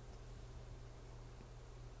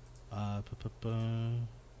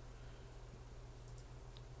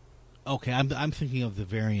 Okay, I'm thinking of the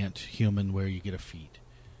variant human where you get a feat.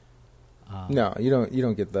 No, you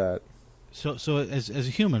don't get that. So as a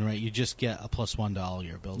human, right, you just get a +1 to all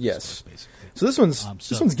your abilities. Yes. Scores, basically. So this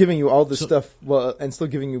one's giving you all this stuff, and still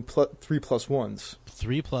giving you 3 +1s.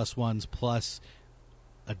 3 +1s plus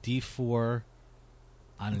a D4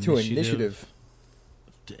 on to initiative.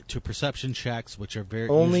 To perception checks, which are very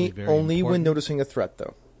only usually very important. when noticing a threat,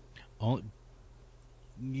 though.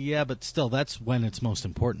 Yeah, but still, that's when it's most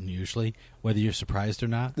important, usually, whether you're surprised or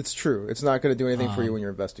not. It's true. It's not going to do anything for you when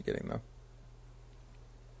you're investigating, though.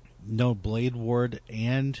 No Blade Ward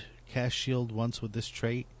and Cast Shield once with this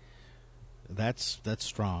trait. That's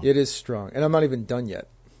strong. It is strong, and I'm not even done yet.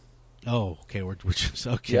 Oh, okay. We're just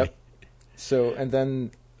okay. Yep. So, and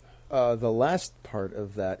then the last part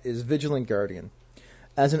of that is Vigilant Guardian.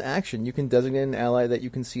 As an action, you can designate an ally that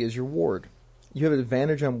you can see as your ward. You have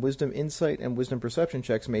advantage on Wisdom Insight and Wisdom Perception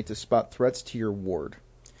checks made to spot threats to your ward.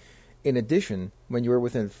 In addition, when you are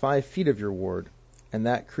within 5 feet of your ward, and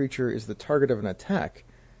that creature is the target of an attack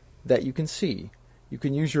that you can see, you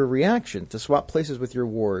can use your reaction to swap places with your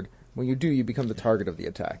ward. When you do, you become the target of the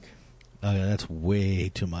attack. Oh, yeah, that's way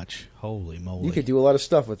too much. Holy moly. You could do a lot of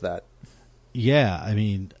stuff with that. Yeah, I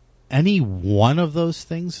mean, any one of those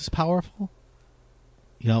things is powerful.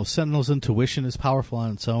 Sentinel's Intuition is powerful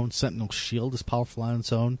on its own. Sentinel's Shield is powerful on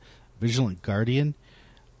its own. Vigilant Guardian.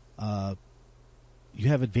 You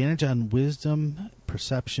have advantage on Wisdom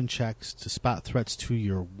Perception checks to spot threats to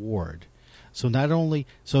your ward. So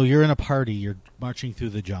you're in a party, you're marching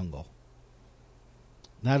through the jungle.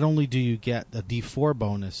 Not only do you get a D4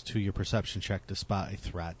 bonus to your perception check to spot a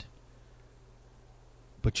threat,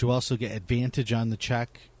 but you also get advantage on the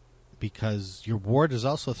check because your ward is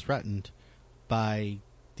also threatened by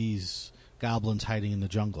these goblins hiding in the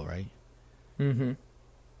jungle, right? Mm-hmm.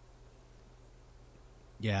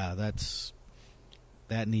 Yeah,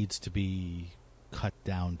 that needs to be cut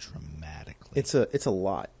down dramatically. It's a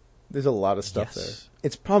lot. There's a lot of stuff there.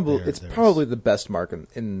 It's probably the best mark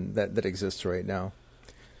in that exists right now.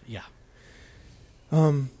 Yeah.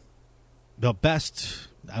 The best,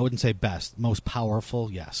 I wouldn't say best, most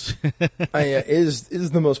powerful, yes.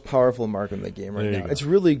 Is the most powerful mark in the game right now. It's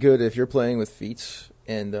really good if you're playing with feats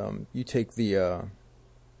and you take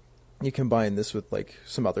you combine this with like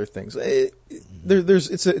some other things.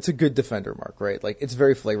 It's a good defender mark, right? Like it's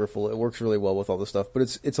very flavorful. It works really well with all the stuff, but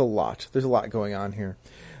it's a lot. There's a lot going on here.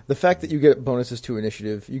 The fact that you get bonuses to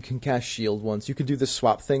initiative, you can cast shield once. You can do the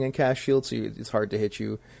swap thing and cast shield, so it's hard to hit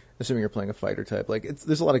you, assuming you're playing a fighter type. Like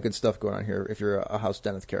there's a lot of good stuff going on here if you're a House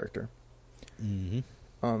Deneth character.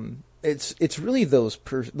 Mm-hmm. It's really those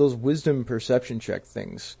wisdom perception check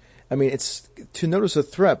things. I mean, it's to notice a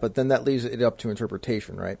threat, but then that leaves it up to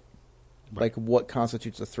interpretation, right? Like what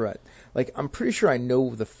constitutes a threat. Like I'm pretty sure I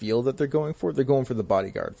know the feel that they're going for. They're going for the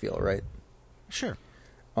bodyguard feel, right? Sure.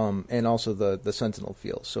 And also the sentinel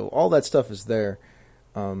feel. So all that stuff is there.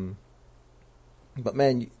 But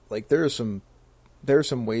man, like there are some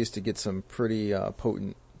ways to get some pretty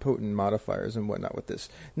potent modifiers and whatnot with this.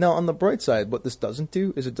 Now on the bright side, what this doesn't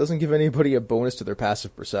do is it doesn't give anybody a bonus to their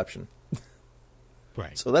passive perception.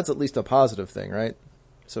 Right. So that's at least a positive thing, right?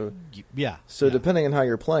 So Yeah. so yeah. depending on how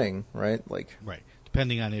you're playing, right? Like, Right.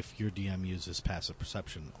 Depending on if your DM uses passive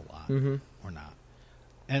perception a lot Mhm. or not.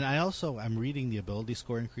 And I'm reading the ability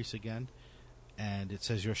score increase again, and it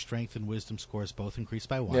says your strength and wisdom scores both increase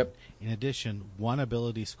by 1. Yep. In addition, one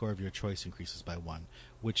ability score of your choice increases by 1,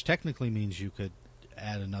 which technically means you could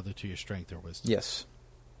add another to your strength or wisdom. yes,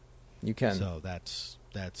 you can. So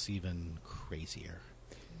that's even crazier.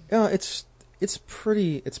 Yeah, it's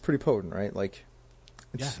pretty potent, right? Like,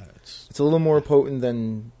 Yeah, it's a little more potent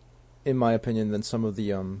than, in my opinion, than some of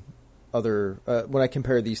the other. When I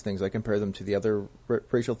compare these things, I compare them to the other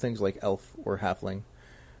racial things like elf or halfling,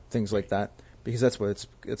 things like that, because that's what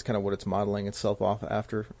it's kind of what it's modeling itself off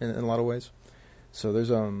after in a lot of ways. So there's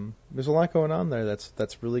a lot going on there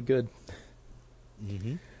that's really good.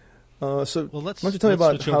 Mm-hmm. So Well, why don't you tell me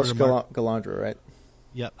about switch over House to Mark. Galandra, right?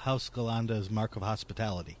 Yep, House Galanda's Mark of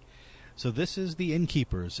Hospitality. So this is the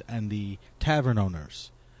innkeepers and the tavern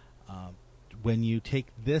owners. When you take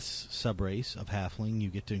this subrace of halfling, you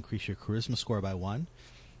get to increase your charisma score by 1.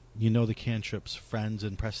 You know the cantrips Friends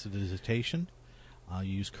and Prestidigitation.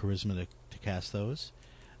 You use charisma to cast those.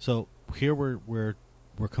 So here we're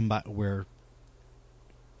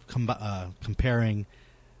comparing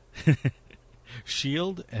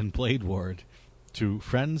Shield and Blade Ward to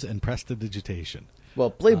Friends and Prestidigitation.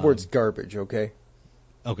 Well, Blade Ward's garbage. Okay.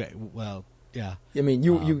 Okay, well, yeah. I mean,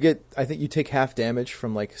 you get. I think you take half damage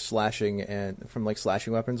from like slashing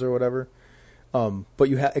weapons or whatever. But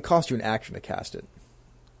it costs you an action to cast it.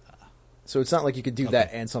 So it's not like you could do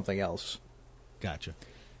that and something else. Gotcha.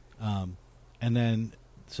 And then,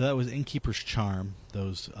 so that was Innkeeper's Charm,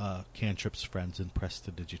 those cantrips, Friends, and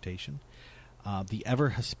Prestidigitation. The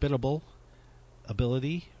Ever Hospitable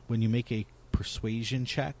ability, when you make a persuasion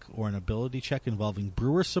check or an ability check involving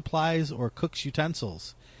brewer supplies or cook's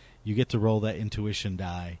utensils, you get to roll that intuition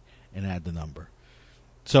die and add the number.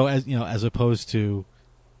 So as opposed to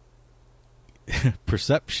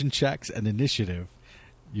perception checks and initiative,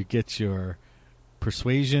 you get your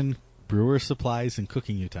persuasion, brewer supplies, and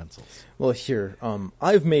cooking utensils. Well, here,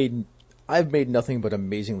 I've made nothing but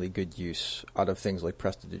amazingly good use out of things like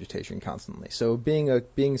prestidigitation constantly. So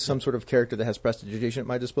being some sort of character that has prestidigitation at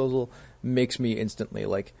my disposal makes me instantly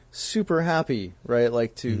like super happy, right?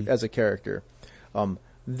 Like as a character.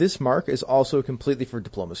 This mark is also completely for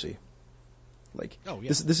diplomacy. Like,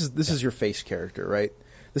 this is your face character, right?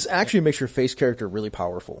 This actually makes your face character really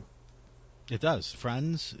powerful. It does.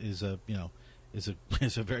 Friends is a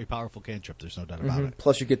very powerful cantrip. There's no doubt about it.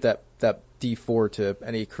 Plus, you get that D4 to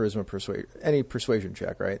any charisma any persuasion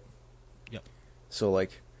check, right? Yep. So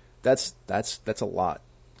like, that's a lot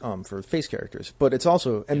for face characters. But it's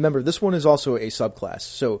also, and remember, this one is also a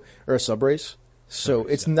subclass, or a subrace. So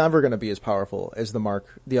it's never going to be as powerful as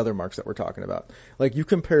the other marks that we're talking about. Like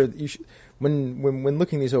when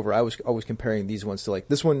looking these over, I was always comparing these ones to like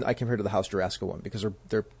this one. I compared to the House Jurassica one because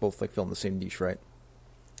they're both like filling the same niche, right?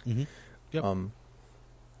 Mm-hmm. Yep.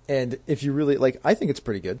 And if you really like, I think it's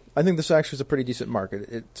pretty good. I think this actually is a pretty decent mark.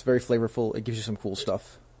 It's very flavorful. It gives you some cool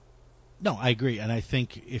stuff. No, I agree, and I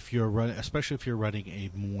think if you're especially if you're running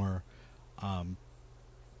a more,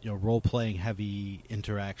 role-playing heavy,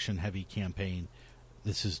 interaction heavy campaign,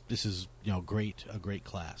 this is a great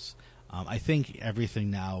class. I think everything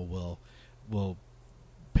now will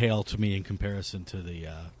pale to me in comparison to the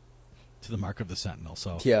Mark of the Sentinel.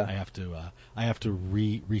 So yeah. I have to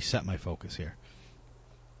reset my focus here.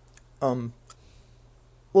 Well,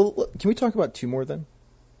 can we talk about 2 more then?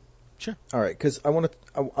 Sure. All right, because I want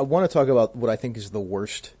to talk about what I think is the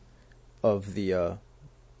worst of the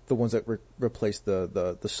ones that replace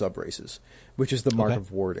the sub races, which is the Mark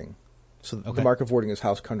of Warding. So the Mark of Warding is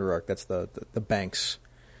House Kundarark. That's the banks.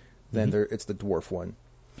 Then it's the dwarf one.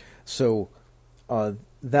 So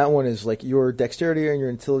that one is like your dexterity and your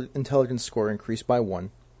intelligence score increased by 1.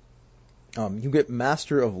 You get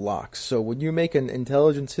Master of Locks. So when you make an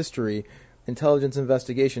intelligence history, intelligence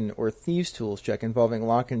investigation, or thieves tools check involving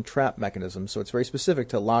lock and trap mechanisms, so it's very specific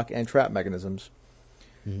to lock and trap mechanisms,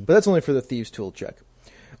 but that's only for the thieves tool check.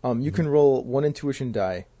 You can roll 1 intuition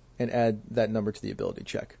die and add that number to the ability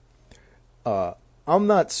check. I'm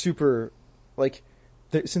not super like.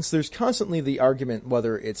 Since there's constantly the argument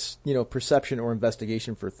whether it's perception or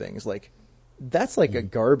investigation for things, like that's like a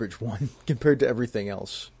garbage one compared to everything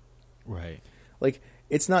else. Right. Like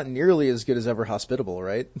it's not nearly as good as Ever Hospitable,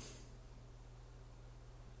 right?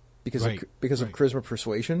 Because of charisma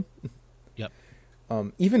persuasion. Yep.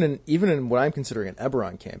 Even in what I'm considering an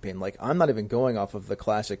Eberron campaign, like I'm not even going off of the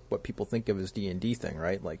classic what people think of as D&D thing,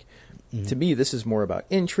 right? Like to me, this is more about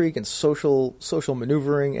intrigue and social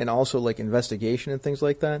maneuvering, and also like investigation and things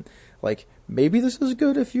like that. Like maybe this is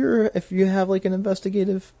good if you have like an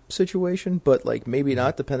investigative situation, but like maybe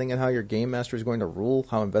not, depending on how your game master is going to rule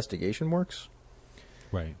how investigation works.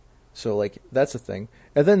 Right. So like that's a thing.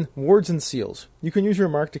 And then wards and seals. You can use your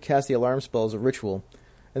mark to cast the alarm spell as a ritual.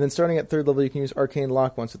 And then starting at 3rd level, you can use Arcane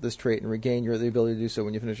Lock once with this trait and regain the ability to do so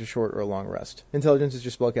when you finish a short or a long rest. Intelligence is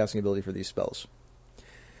your spellcasting ability for these spells.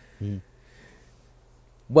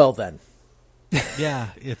 Well then.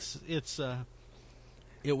 Yeah, it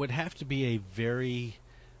would have to be a very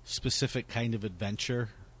specific kind of adventure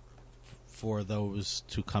for those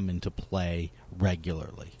to come into play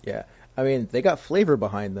regularly. Yeah. I mean, they got flavor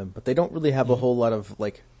behind them, but they don't really have a whole lot of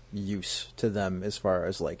like use to them as far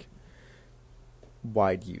as like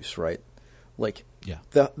wide use, right? Like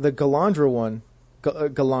the Galandra one,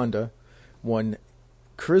 Galanda one,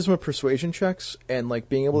 charisma persuasion checks and like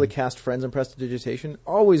being able to cast friends and prestidigitation,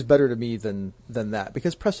 always better to me than that,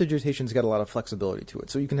 because prestidigitation's got a lot of flexibility to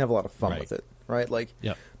it, so you can have a lot of fun with it, right? Like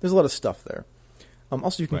there's a lot of stuff there.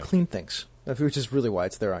 Also, you can clean things, which is really why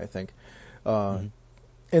it's there, I think.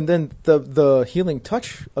 And then the healing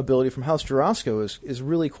touch ability from House Jarosco is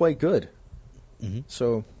really quite good.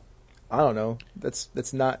 So I don't know.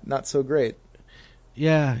 That's not so great.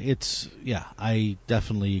 Yeah, I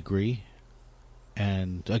definitely agree.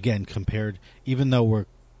 And again, even though we're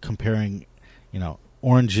comparing,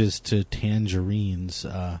 oranges to tangerines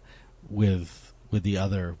with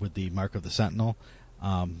the Mark of the Sentinel,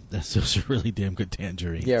 those are really damn good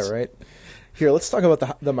tangerines. Yeah, right. Here, let's talk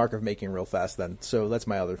about the Mark of Making real fast then. So that's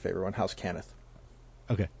my other favorite one, House Cannith.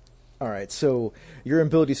 Okay. All right, so your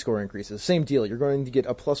ability score increases. Same deal. You're going to get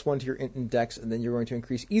a +1 to your int and dex, and then you're going to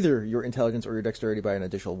increase either your intelligence or your dexterity by an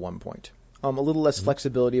additional 1 point. A little less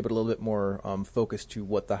flexibility, but a little bit more focus to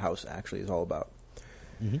what the house actually is all about.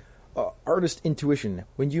 Artist Intuition.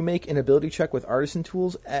 When you make an ability check with artisan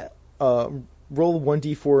tools, roll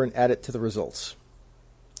 1d4 and add it to the results.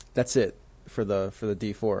 That's it for the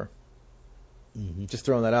D4. Just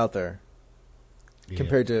throwing that out there.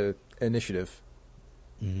 Compared to initiative.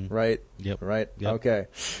 Right? Yep. Right? Yep. Okay.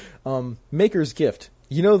 Maker's Gift.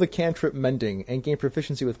 You know the cantrip Mending and gain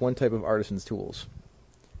proficiency with one type of artisan's tools.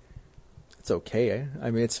 It's okay. Eh? I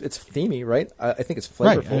mean, it's themey, right? I think it's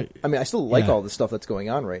flavorful. Right. I mean, I still like all the stuff that's going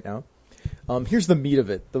on right now. Here's the meat of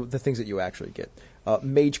it, the things that you actually get.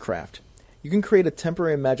 Magecraft. You can create a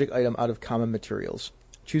temporary magic item out of common materials.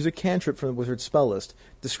 Choose a cantrip from the wizard's spell list.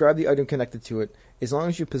 Describe the item connected to it. As long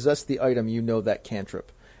as you possess the item, you know that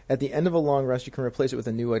cantrip. At the end of a long rest, you can replace it with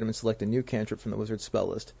a new item and select a new cantrip from the wizard's spell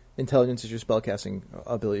list. Intelligence is your spellcasting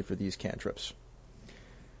ability for these cantrips.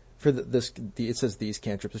 For it says these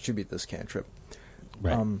cantrips. It should be this cantrip.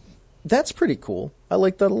 Right. That's pretty cool. I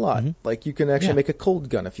like that a lot. Like you can actually make a cold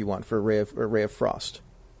gun if you want for a ray of frost.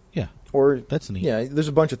 Yeah. Or that's neat. Yeah, there's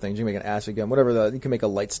a bunch of things. You can make an acid gun, whatever. You can make a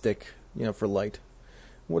light stick, for light,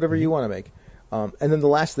 whatever you want to make. And then the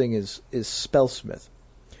last thing is Spellsmith.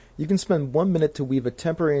 You can spend 1 minute to weave a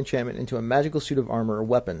temporary enchantment into a magical suit of armor or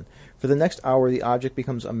weapon. For the next hour, the object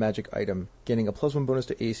becomes a magic item, gaining a +1 bonus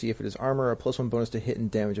to AC if it is armor, or a +1 bonus to hit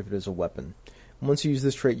and damage if it is a weapon. Once you use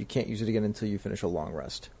this trait, you can't use it again until you finish a long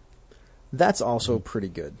rest. That's also pretty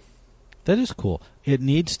good. That is cool. It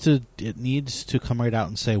needs to come right out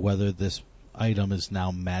and say whether this item is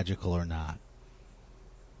now magical or not.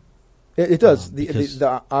 It does.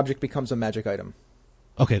 The object becomes a magic item.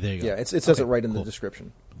 Okay, there you go. Yeah, it says it right in the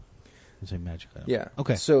description. It's a magic item. Yeah.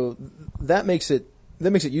 Okay. So that makes it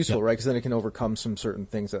useful, right? Because then it can overcome some certain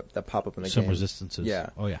things that pop up in the game. Some resistances. Yeah.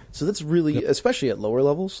 Oh, yeah. So that's really, especially at lower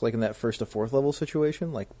levels, like in that 1st to 4th level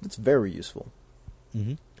situation, like it's very useful.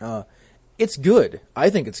 It's good.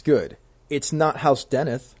 I think it's good. It's not House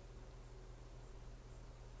Deneth.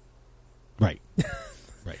 Right.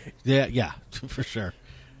 Right. Yeah, for sure.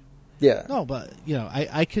 Yeah. No, but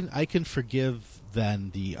I can forgive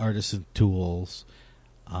then the artisan tools,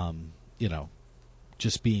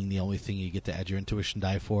 just being the only thing you get to add your intuition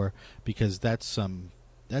die for, because that's some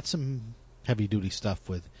heavy duty stuff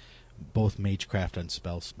with both Magecraft and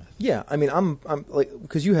Spellsmith. Yeah, I mean, I'm like,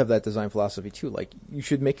 because you have that design philosophy too. Like, you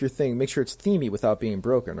should make your thing, make sure it's themey without being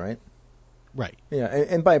broken, right? Right. Yeah,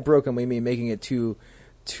 and by broken we mean making it too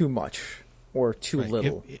much or too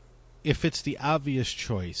little. If it's the obvious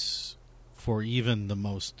choice for even the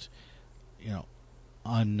most,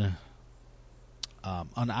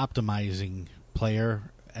 unoptimizing player,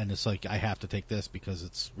 and it's like I have to take this because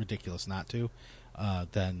it's ridiculous not to,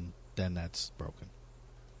 then that's broken.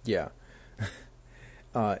 Yeah.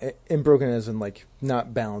 And broken as in like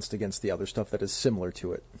not balanced against the other stuff that is similar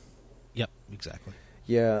to it. Yep, exactly.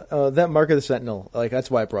 Yeah, that Mark of the Sentinel, like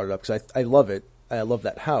that's why I brought it up because I love it. I love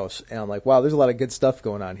that house, and I'm like, wow, there's a lot of good stuff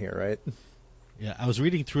going on here, right? Yeah, I was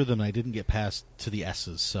reading through them and I didn't get past to the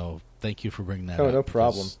S's, so thank you for bringing that Oh, up. no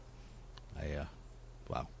problem.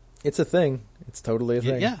 Wow. It's a thing. It's totally a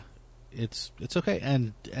thing. Yeah, it's okay,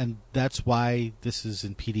 and that's why this is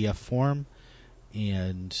in PDF form,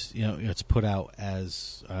 and it's put out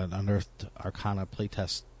as an Unearthed Arcana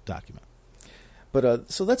playtest document.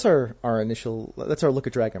 But so that's our initial. That's our look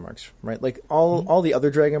at Dragon Marks, right? Like all the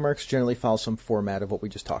other Dragon Marks generally follow some format of what we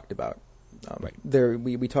just talked about. Right. There,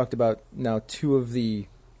 we talked about now 2 of the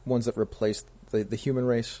ones that replaced the human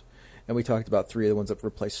race, and we talked about 3 of the ones that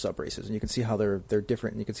replaced sub races. And you can see how they're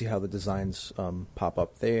different, and you can see how the designs pop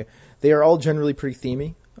up. They are all generally pretty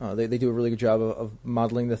themey. They do a really good job of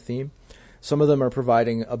modeling the theme. Some of them are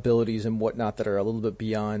providing abilities and whatnot that are a little bit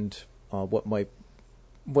beyond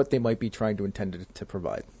what they might be trying to intend to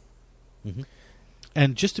provide. Mm-hmm.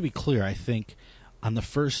 And just to be clear, I think on the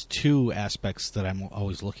first 2 aspects that I'm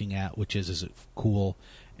always looking at, which is it cool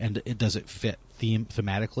and does it fit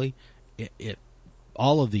thematically, it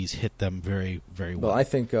all of these hit them very, very well. Well, I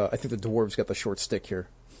think the dwarves got the short stick here.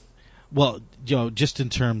 Well, just in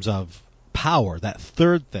terms of power, that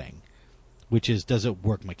third thing, which is does it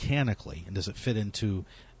work mechanically and does it fit into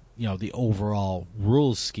the overall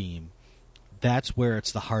rules scheme? That's where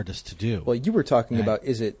it's the hardest to do. Well, you were talking about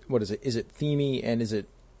is it themey and is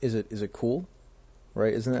it cool,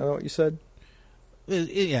 right? Isn't that what you said?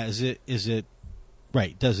 Yeah, is it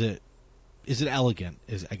right? Is it elegant?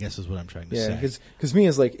 I guess is what I'm trying to say. Yeah, because me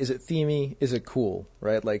is like, is it themey? Is it cool?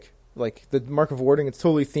 Right? Like the Mark of Warding, it's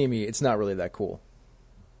totally themey. It's not really that cool.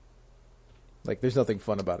 Like, there's nothing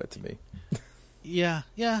fun about it to me. Yeah.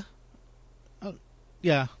 Yeah.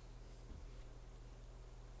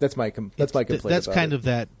 That's my complaint. That's about kind it.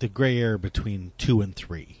 of the gray area between 2 and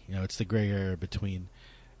 3. It's the gray area between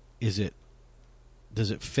does it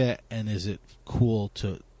fit and is it cool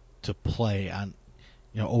to play on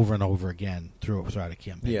over and over again throughout a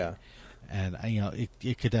campaign. Yeah, and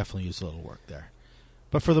it could definitely use a little work there,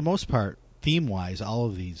 but for the most part, theme wise, all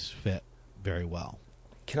of these fit very well.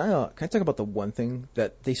 Can I talk about the one thing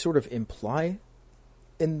that they sort of imply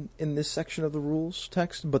in this section of the rules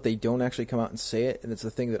text, but they don't actually come out and say it, and it's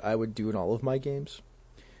the thing that I would do in all of my games?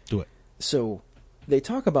 Do it. So they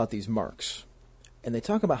talk about these marks, and they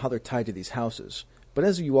talk about how they're tied to these houses. But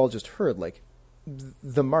as you all just heard, like,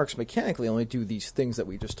 the marks mechanically only do these things that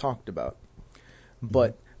we just talked about.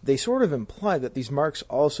 But they sort of imply that these marks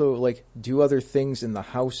also, like, do other things in the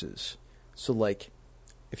houses. So, like,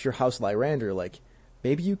 if you're House Lyrander, like,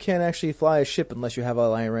 maybe you can't actually fly a ship unless you have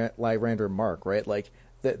a Lyrander mark, right? Like,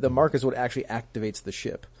 the mark is what actually activates the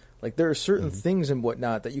ship. Like, there are certain things and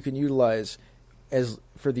whatnot that you can utilize as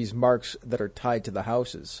for these marks that are tied to the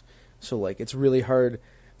houses. So, like, it's really hard.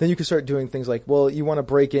 Then you can start doing things like, well, you want to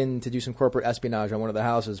break in to do some corporate espionage on one of the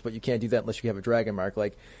houses, but you can't do that unless you have a dragon mark.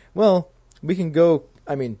 Like, well, we can go.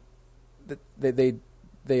 I mean, they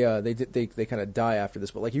kind of die after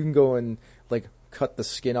this, but like, you can go and like cut the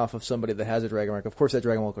skin off of somebody that has a dragon mark. Of course, that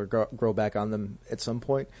dragon mark will grow back on them at some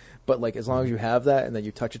point, but like, as long as you have that and then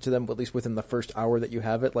you touch it to them, at least within the first hour that you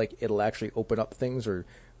have it, like, it'll actually open up things or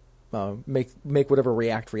make whatever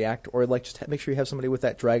react, or like just make sure you have somebody with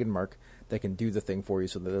that dragon mark that can do the thing for you,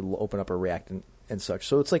 so that it'll open up or react and such.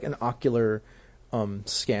 So it's like an ocular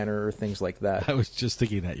scanner or things like that. I was just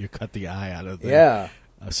thinking that you cut the eye out of the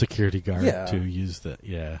security guard to use the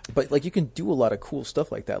But like, you can do a lot of cool stuff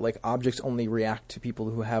like that. Like, objects only react to people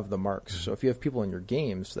who have the marks. So if you have people in your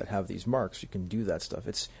games that have these marks, you can do that stuff.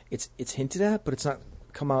 It's hinted at, but it's not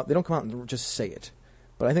come out. They don't come out and just say it.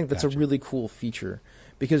 But I think that's a really cool feature,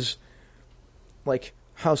 because like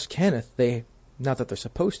House Cannith, not that they're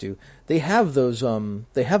supposed to, they have those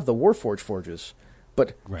they have the Warforged forges,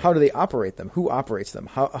 but how do they operate them? Who operates them?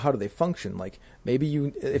 How do they function? Like, maybe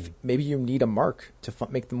you need a mark to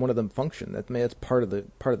make one of them function. That's part of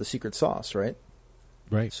the secret sauce, right?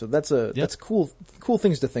 Right. So that's cool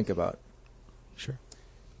things to think about. Sure.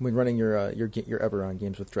 When running your Eberron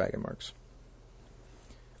games with dragon marks.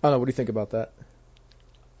 I don't know. What do you think about that?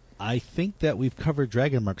 I think that we've covered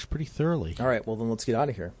dragon marks pretty thoroughly. All right, well, then let's get out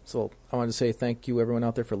of here. So I wanted to say thank you, everyone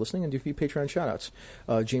out there, for listening, and do a few Patreon shout-outs.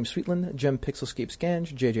 James Sweetland, Jem Pixelscape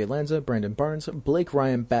Scange, JJ Lanza, Brandon Barnes, Blake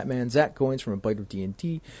Ryan, Batman, Zach Goins from A Bite of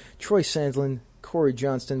D&D, Troy Sandlin, Corey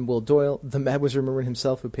Johnston, Will Doyle, the Mad Wizard Maroon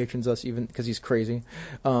himself, who patrons us even because he's crazy,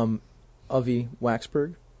 Avi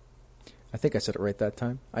Waxberg, I think I said it right that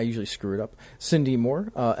time. I usually screw it up. Cindy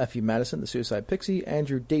Moore, Effie Madison, the Suicide Pixie,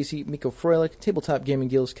 Andrew Dacey, Miko Froelich, Tabletop Gaming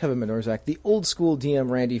Gills, Kevin Minorzak, the old school DM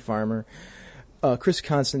Randy Farmer, Chris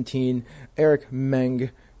Constantine, Eric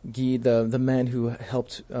Meng, Guy, the man who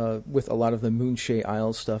helped with a lot of the Moonshay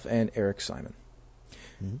Isles stuff, and Eric Simon.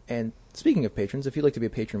 Mm-hmm. And speaking of patrons, if you'd like to be a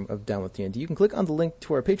patron of Down with D&D, you can click on the link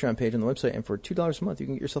to our Patreon page on the website, and for $2 a month, you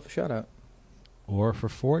can get yourself a shout-out. Or for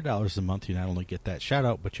 $4 a month, you not only get that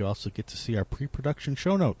shout-out, but you also get to see our pre-production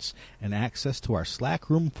show notes and access to our Slack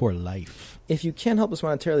room for life. If you can't help us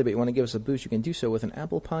monetarily, but you want to give us a boost, you can do so with an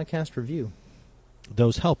Apple Podcast review.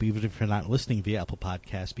 Those help even if you're not listening via Apple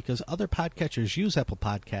Podcasts, because other podcatchers use Apple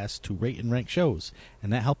Podcasts to rate and rank shows,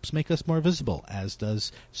 and that helps make us more visible, as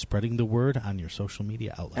does spreading the word on your social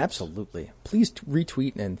media outlets. Absolutely. Please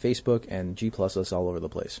retweet and Facebook and G+ us all over the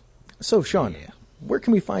place. So, Sean, where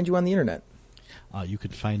can we find you on the internet? You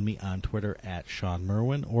can find me on Twitter at Sean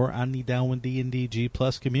Merwin or on the DwDnD G+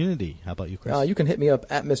 community. How about you, Chris? You can hit me up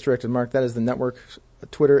at Misdirected Mark. That is the network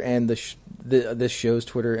Twitter and this show's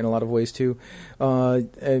Twitter in a lot of ways, too.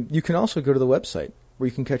 And you can also go to the website where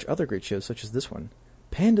you can catch other great shows such as this one,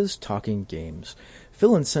 Pandas Talking Games.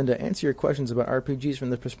 Phil and Senda answer your questions about RPGs from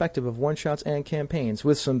the perspective of one-shots and campaigns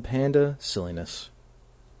with some panda silliness.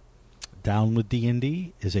 Down with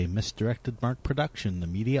D&D is a Misdirected Mark production, the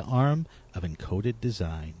media arm of Encoded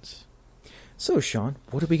Designs. So, Sean,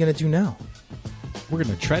 what are we going to do now? We're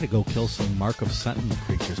going to try to go kill some Mark of Sentinel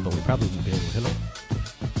creatures, but we probably won't be able to hit them.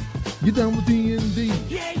 Get down with D&D.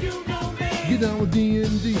 Yeah, you know me. Get down with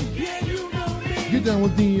D&D. Yeah, you know me. Get down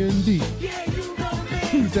with D&D. Yeah, you know me.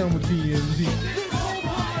 Who's down with D&D? This whole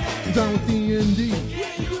party. Down with D&D.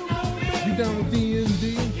 Yeah, you know me. You down with D&D?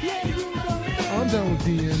 Yeah, you know me. I'm down with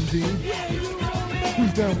D&D. Yeah, you know me.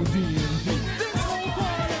 Who's down with D&D?